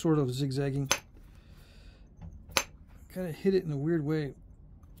 kind of sort of zigzagging. Gotta hit it in a weird way.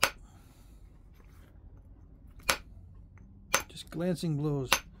 Just glancing blows.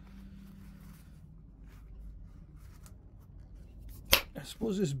 I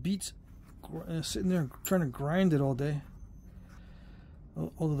suppose this beats sitting there trying to grind it all day.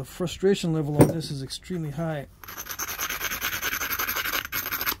 Although the frustration level on this is extremely high.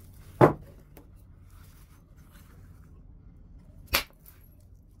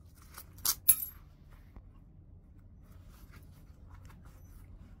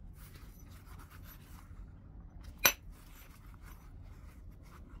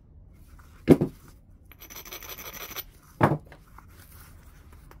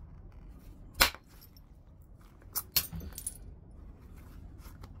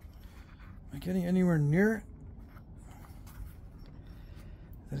 Getting anywhere near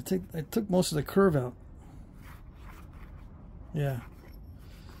it? I took most of the curve out. Yeah.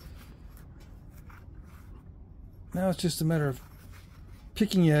 Now it's just a matter of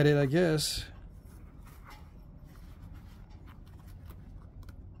picking at it, I guess.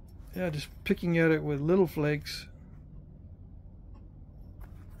 Yeah, just picking at it with little flakes.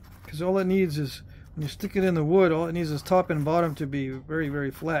 Because all it needs is, when you stick it in the wood, all it needs is top and bottom to be very,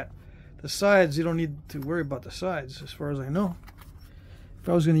 very flat. The sides, you don't need to worry about the sides, as far as I know. if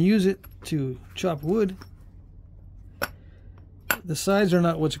I was going to use it to chop wood, the sides are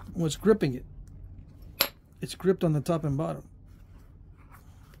not what's gripping it. It's gripped on the top and bottom.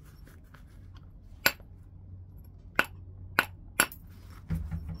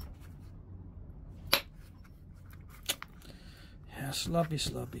 Yeah, sloppy,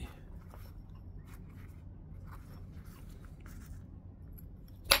 sloppy.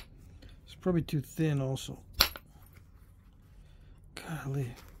 It's probably too thin also.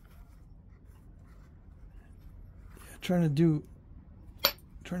 Golly. Yeah, trying to do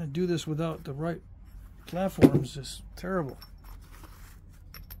this without the right platforms is terrible.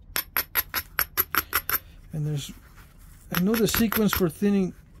 And I know the sequence for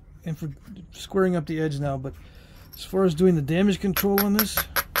thinning and for squaring up the edge now, but as far as doing the damage control on this,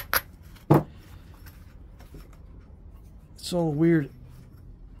 it's all weird.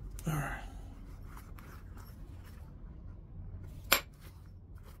 All right.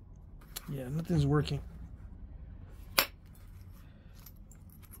 Yeah, nothing's working.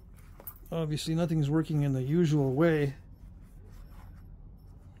 Obviously, nothing's working in the usual way.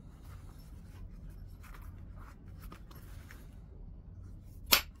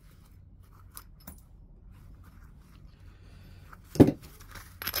 I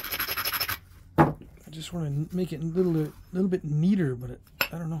just want to make it a little bit neater, but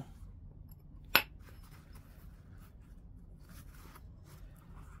I don't know.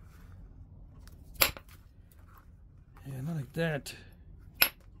 Yeah, not like that.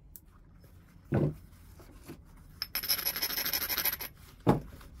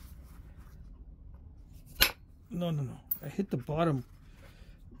 No. I hit the bottom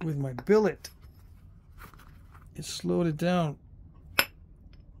with my billet. It slowed it down.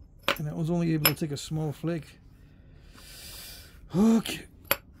 And I was only able to take a small flake. Okay.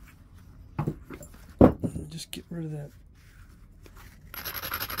 Just get rid of that.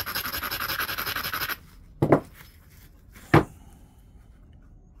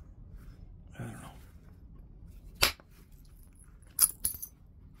 I don't know.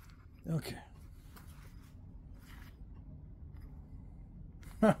 Okay.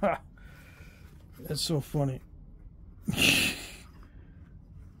 That's so funny.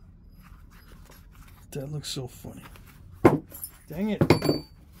 That looks so funny. Dang it.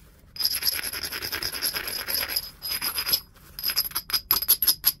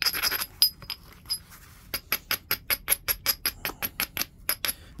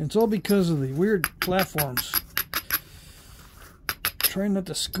 It's all because of the weird platforms. Trying not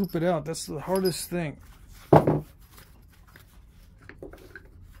to scoop it out. That's the hardest thing.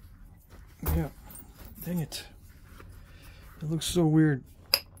 Yeah. Dang it. It looks so weird.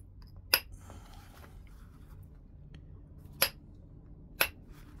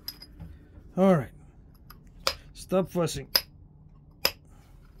 All right. Stop fussing.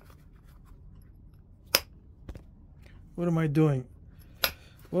 What am I doing?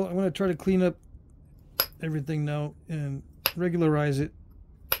 Well, I'm going to try to clean up everything now and regularize it.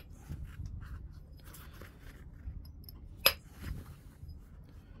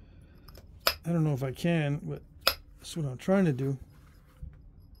 I don't know if I can, but that's what I'm trying to do.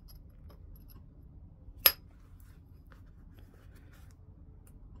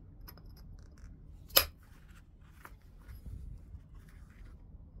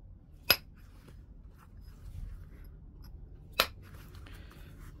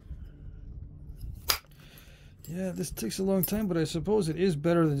 Yeah, this takes a long time, but I suppose it is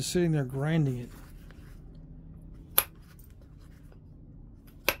better than sitting there grinding it.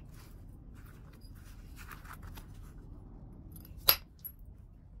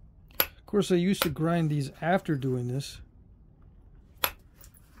 Of course, I used to grind these after doing this.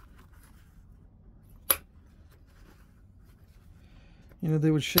 You know,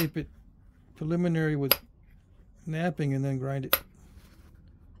 they would shape it preliminary with knapping and then grind it.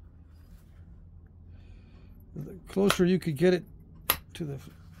 The closer you could get it to the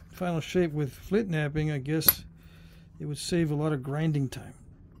final shape with Flintknapping, I guess it would save a lot of grinding time.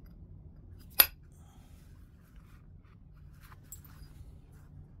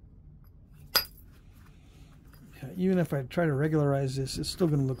 Yeah, even if I try to regularize this, it's still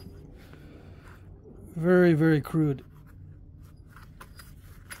going to look very, very crude.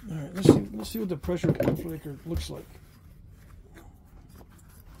 All right, let's see what the pressure flaker looks like.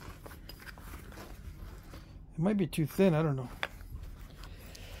 It might be too thin, I don't know.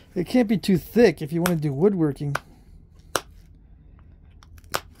 It can't be too thick if you want to do woodworking.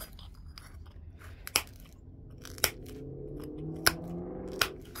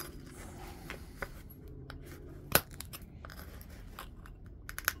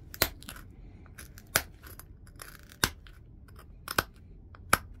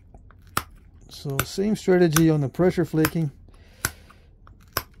 So same strategy on the pressure flaking.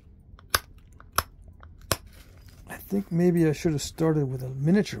 I think maybe I should have started with a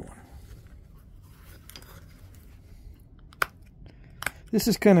miniature one. This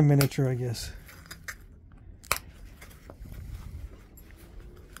is kind of miniature, I guess.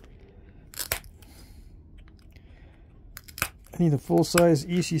 I need a full-size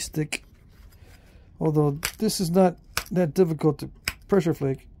EC stick, although this is not that difficult to pressure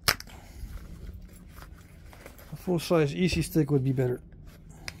flake. A full-size EC stick would be better.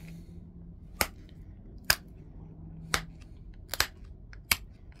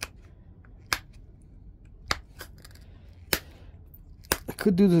 I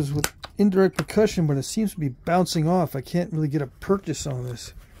could do this with indirect percussion, but it seems to be bouncing off. I can't really get a purchase on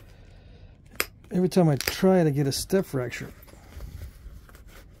this. Every time I try it, I get a step fracture.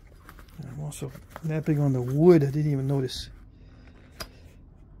 I'm also napping on the wood. I didn't even notice.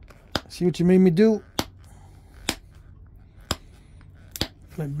 See what you made me do?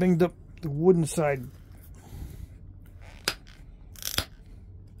 I banged up the wooden side.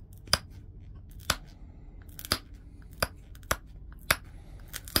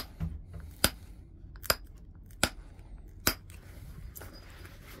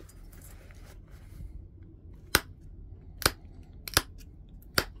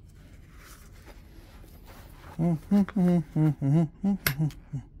 I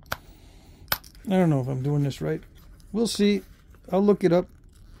don't know if I'm doing this right. We'll see. I'll look it up.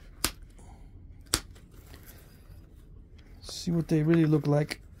 See what they really look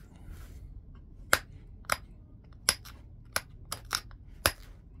like.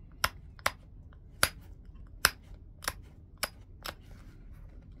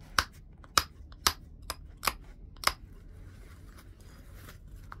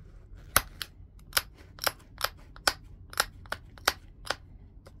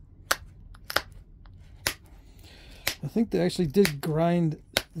 I think they actually did grind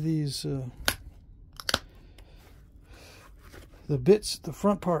these the bits, the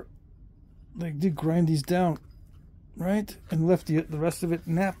front part. They did grind these down, right? And left the rest of it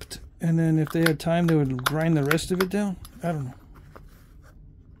napped. And then if they had time, they would grind the rest of it down. I don't know.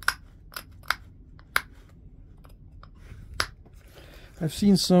 I've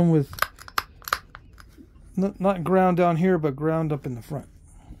seen some with not ground down here, but ground up in the front.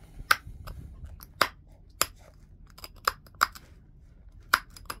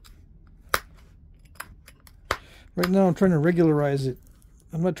 Right now I'm trying to regularize it.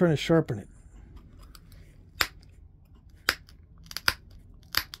 I'm not trying to sharpen it.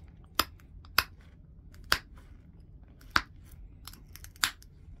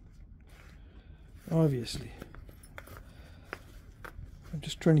 Obviously. I'm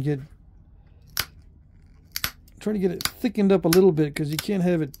just trying to get it thickened up a little bit, because you can't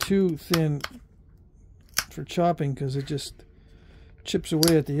have it too thin for chopping, because it just chips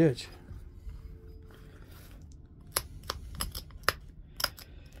away at the edge.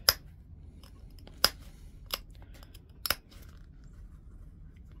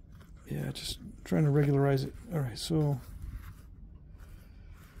 Yeah, just trying to regularize it. All right, so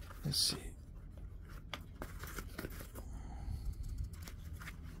let's see.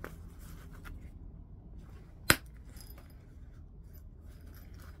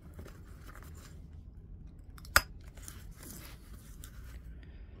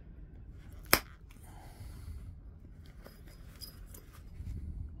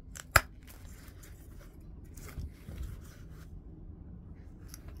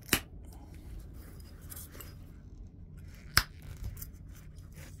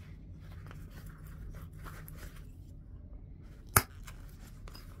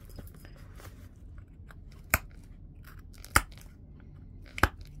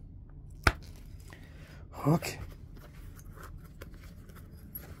 Hook.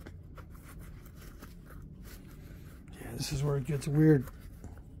 Yeah, this is where it gets weird.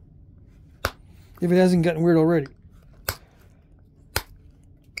 If it hasn't gotten weird already.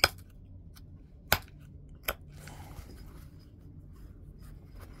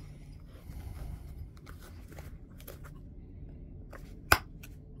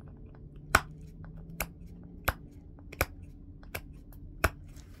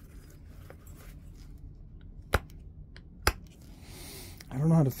 I don't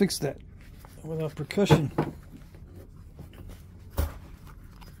know how to fix that without percussion.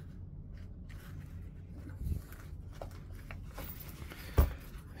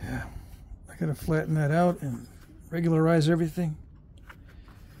 Yeah, I gotta flatten that out and regularize everything.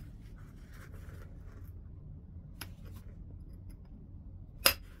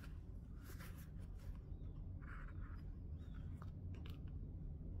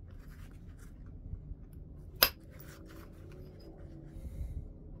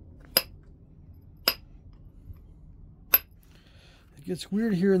 It gets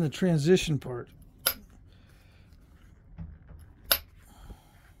weird here in the transition part.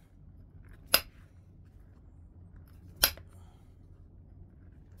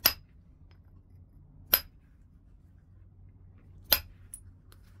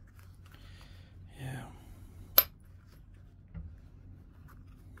 Yeah.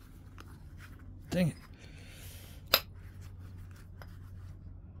 Dang it.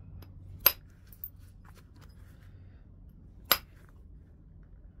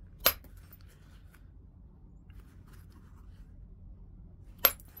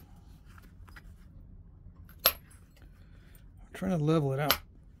 Trying to level it out,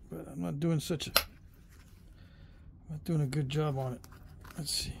 but I'm not doing a good job on it.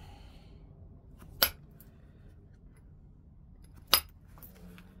 Let's see.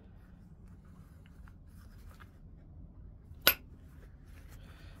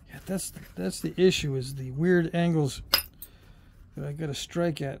 Yeah, that's the issue, is the weird angles that I got to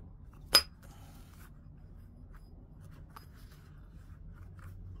strike at.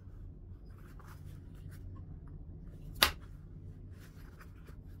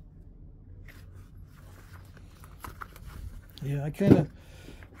 Yeah, I kind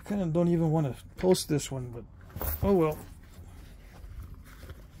of don't even want to post this one, but oh well.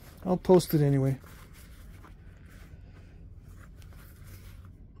 I'll post it anyway.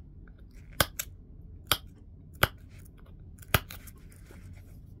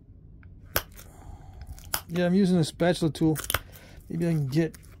 Yeah, I'm using a spatula tool. Maybe I can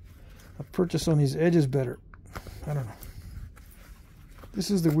get a purchase on these edges better. I don't know. This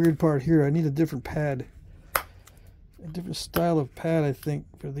is the weird part here. I need a different pad. A different style of pad, I think,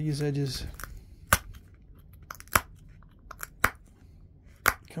 for these edges.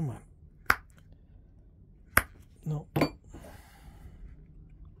 Come on. No.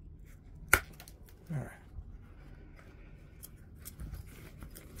 Alright.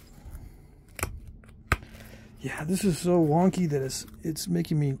 Yeah, this is so wonky that it's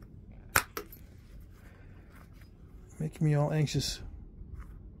making me all anxious.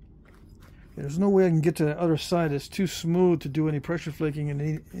 There's no way I can get to the other side. It's too smooth to do any pressure flaking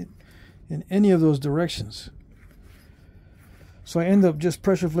in any of those directions. So I end up just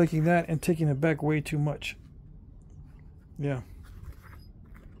pressure flaking that and taking it back way too much. Yeah.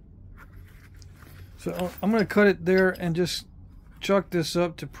 So I'm going to cut it there and just chalk this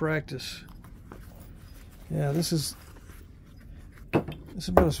up to practice. Yeah, this is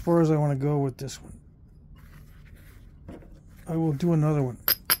about as far as I want to go with this one. I will do another one.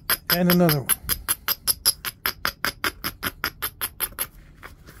 And another one.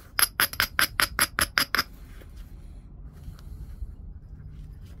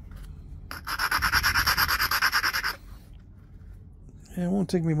 Yeah, it won't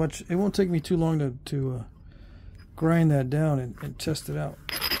take me much. It won't take me too long to grind that down and test it out.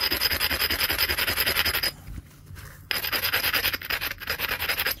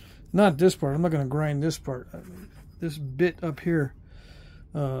 Not this part. I'm not going to grind this part. This bit up here.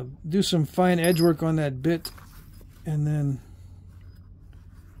 Do some fine edge work on that bit and then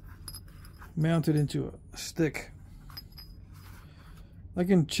mount it into a stick. I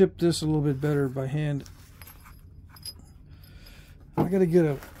can chip this a little bit better by hand. I got to get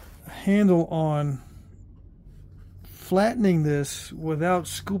a handle on flattening this without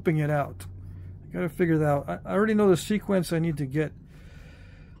scooping it out. I got to figure that out. I already know the sequence I need to get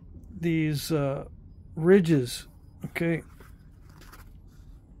these ridges. Okay.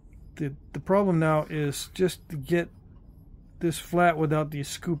 The problem now is just to get this flat without these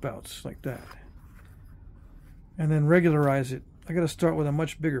scoop outs like that, and then regularize it. I got to start with a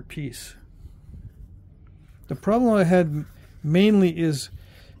much bigger piece. The problem I had mainly is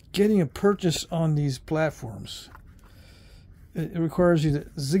getting a purchase on these platforms. It requires you to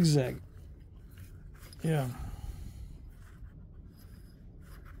zigzag. Yeah.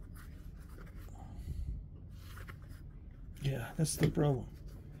 Yeah, that's the problem.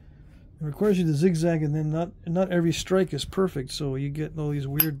 It requires you to zigzag, and then not every strike is perfect, so you get all these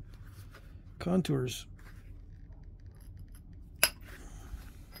weird contours.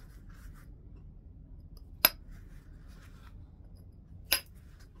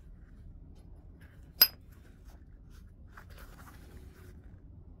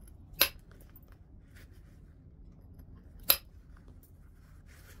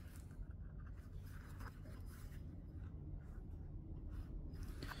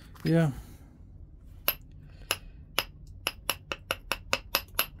 Yeah.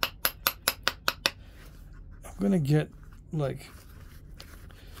 I'm gonna get like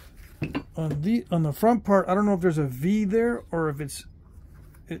on the front part. I don't know if there's a V there or if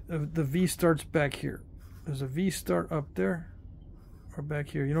the V starts back here. There's a V start up there. or back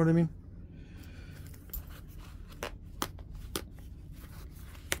here. You know what I mean?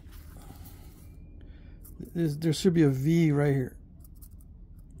 There should be a V right here.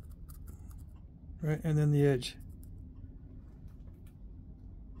 Right, and then the edge.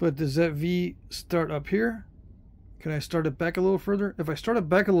 But does that V start up here? Can I start it back a little further? If I start it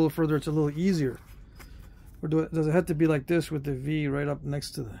back a little further, it's a little easier. Or does it have to be like this with the V right up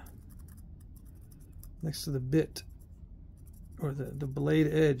next to the bit or the blade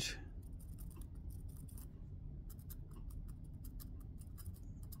edge?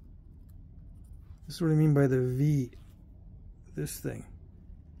 This is what I mean by the V. This thing.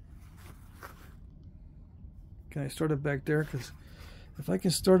 Can I start it back there? Because if I can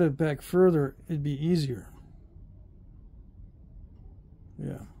start it back further, it'd be easier.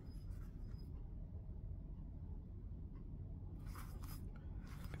 Yeah.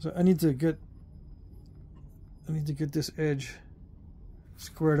 Because I need to get this edge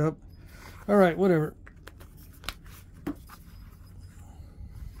squared up. All right, whatever.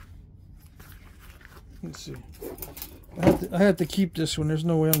 Let's see. I have to keep this one. There's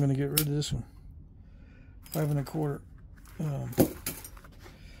no way I'm going to get rid of this one. 5 1/4.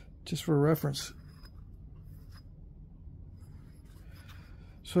 Just for reference.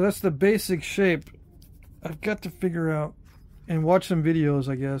 So that's the basic shape. I've got to figure out and watch some videos,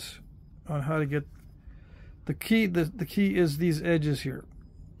 I guess, on how to get the key. The key is these edges here.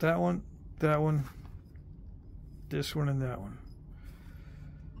 That one, this one, and that one.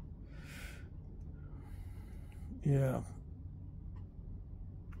 Yeah.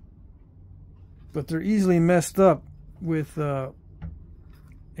 But they're easily messed up with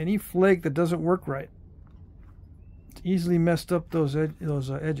any flake that doesn't work right. It's easily messed up those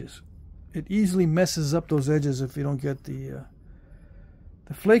edges. It easily messes up those edges if you don't get the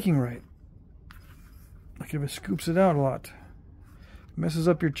flaking right. Like if it scoops it out a lot, it messes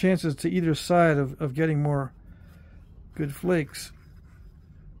up your chances to either side of getting more good flakes.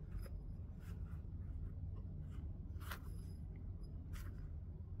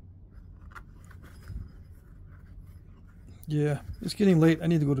 Yeah, it's getting late. I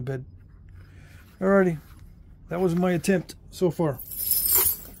need to go to bed. Alrighty. That was my attempt so far.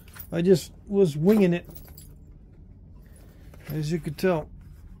 I just was winging it, as you could tell.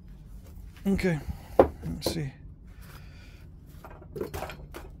 Okay, let's see.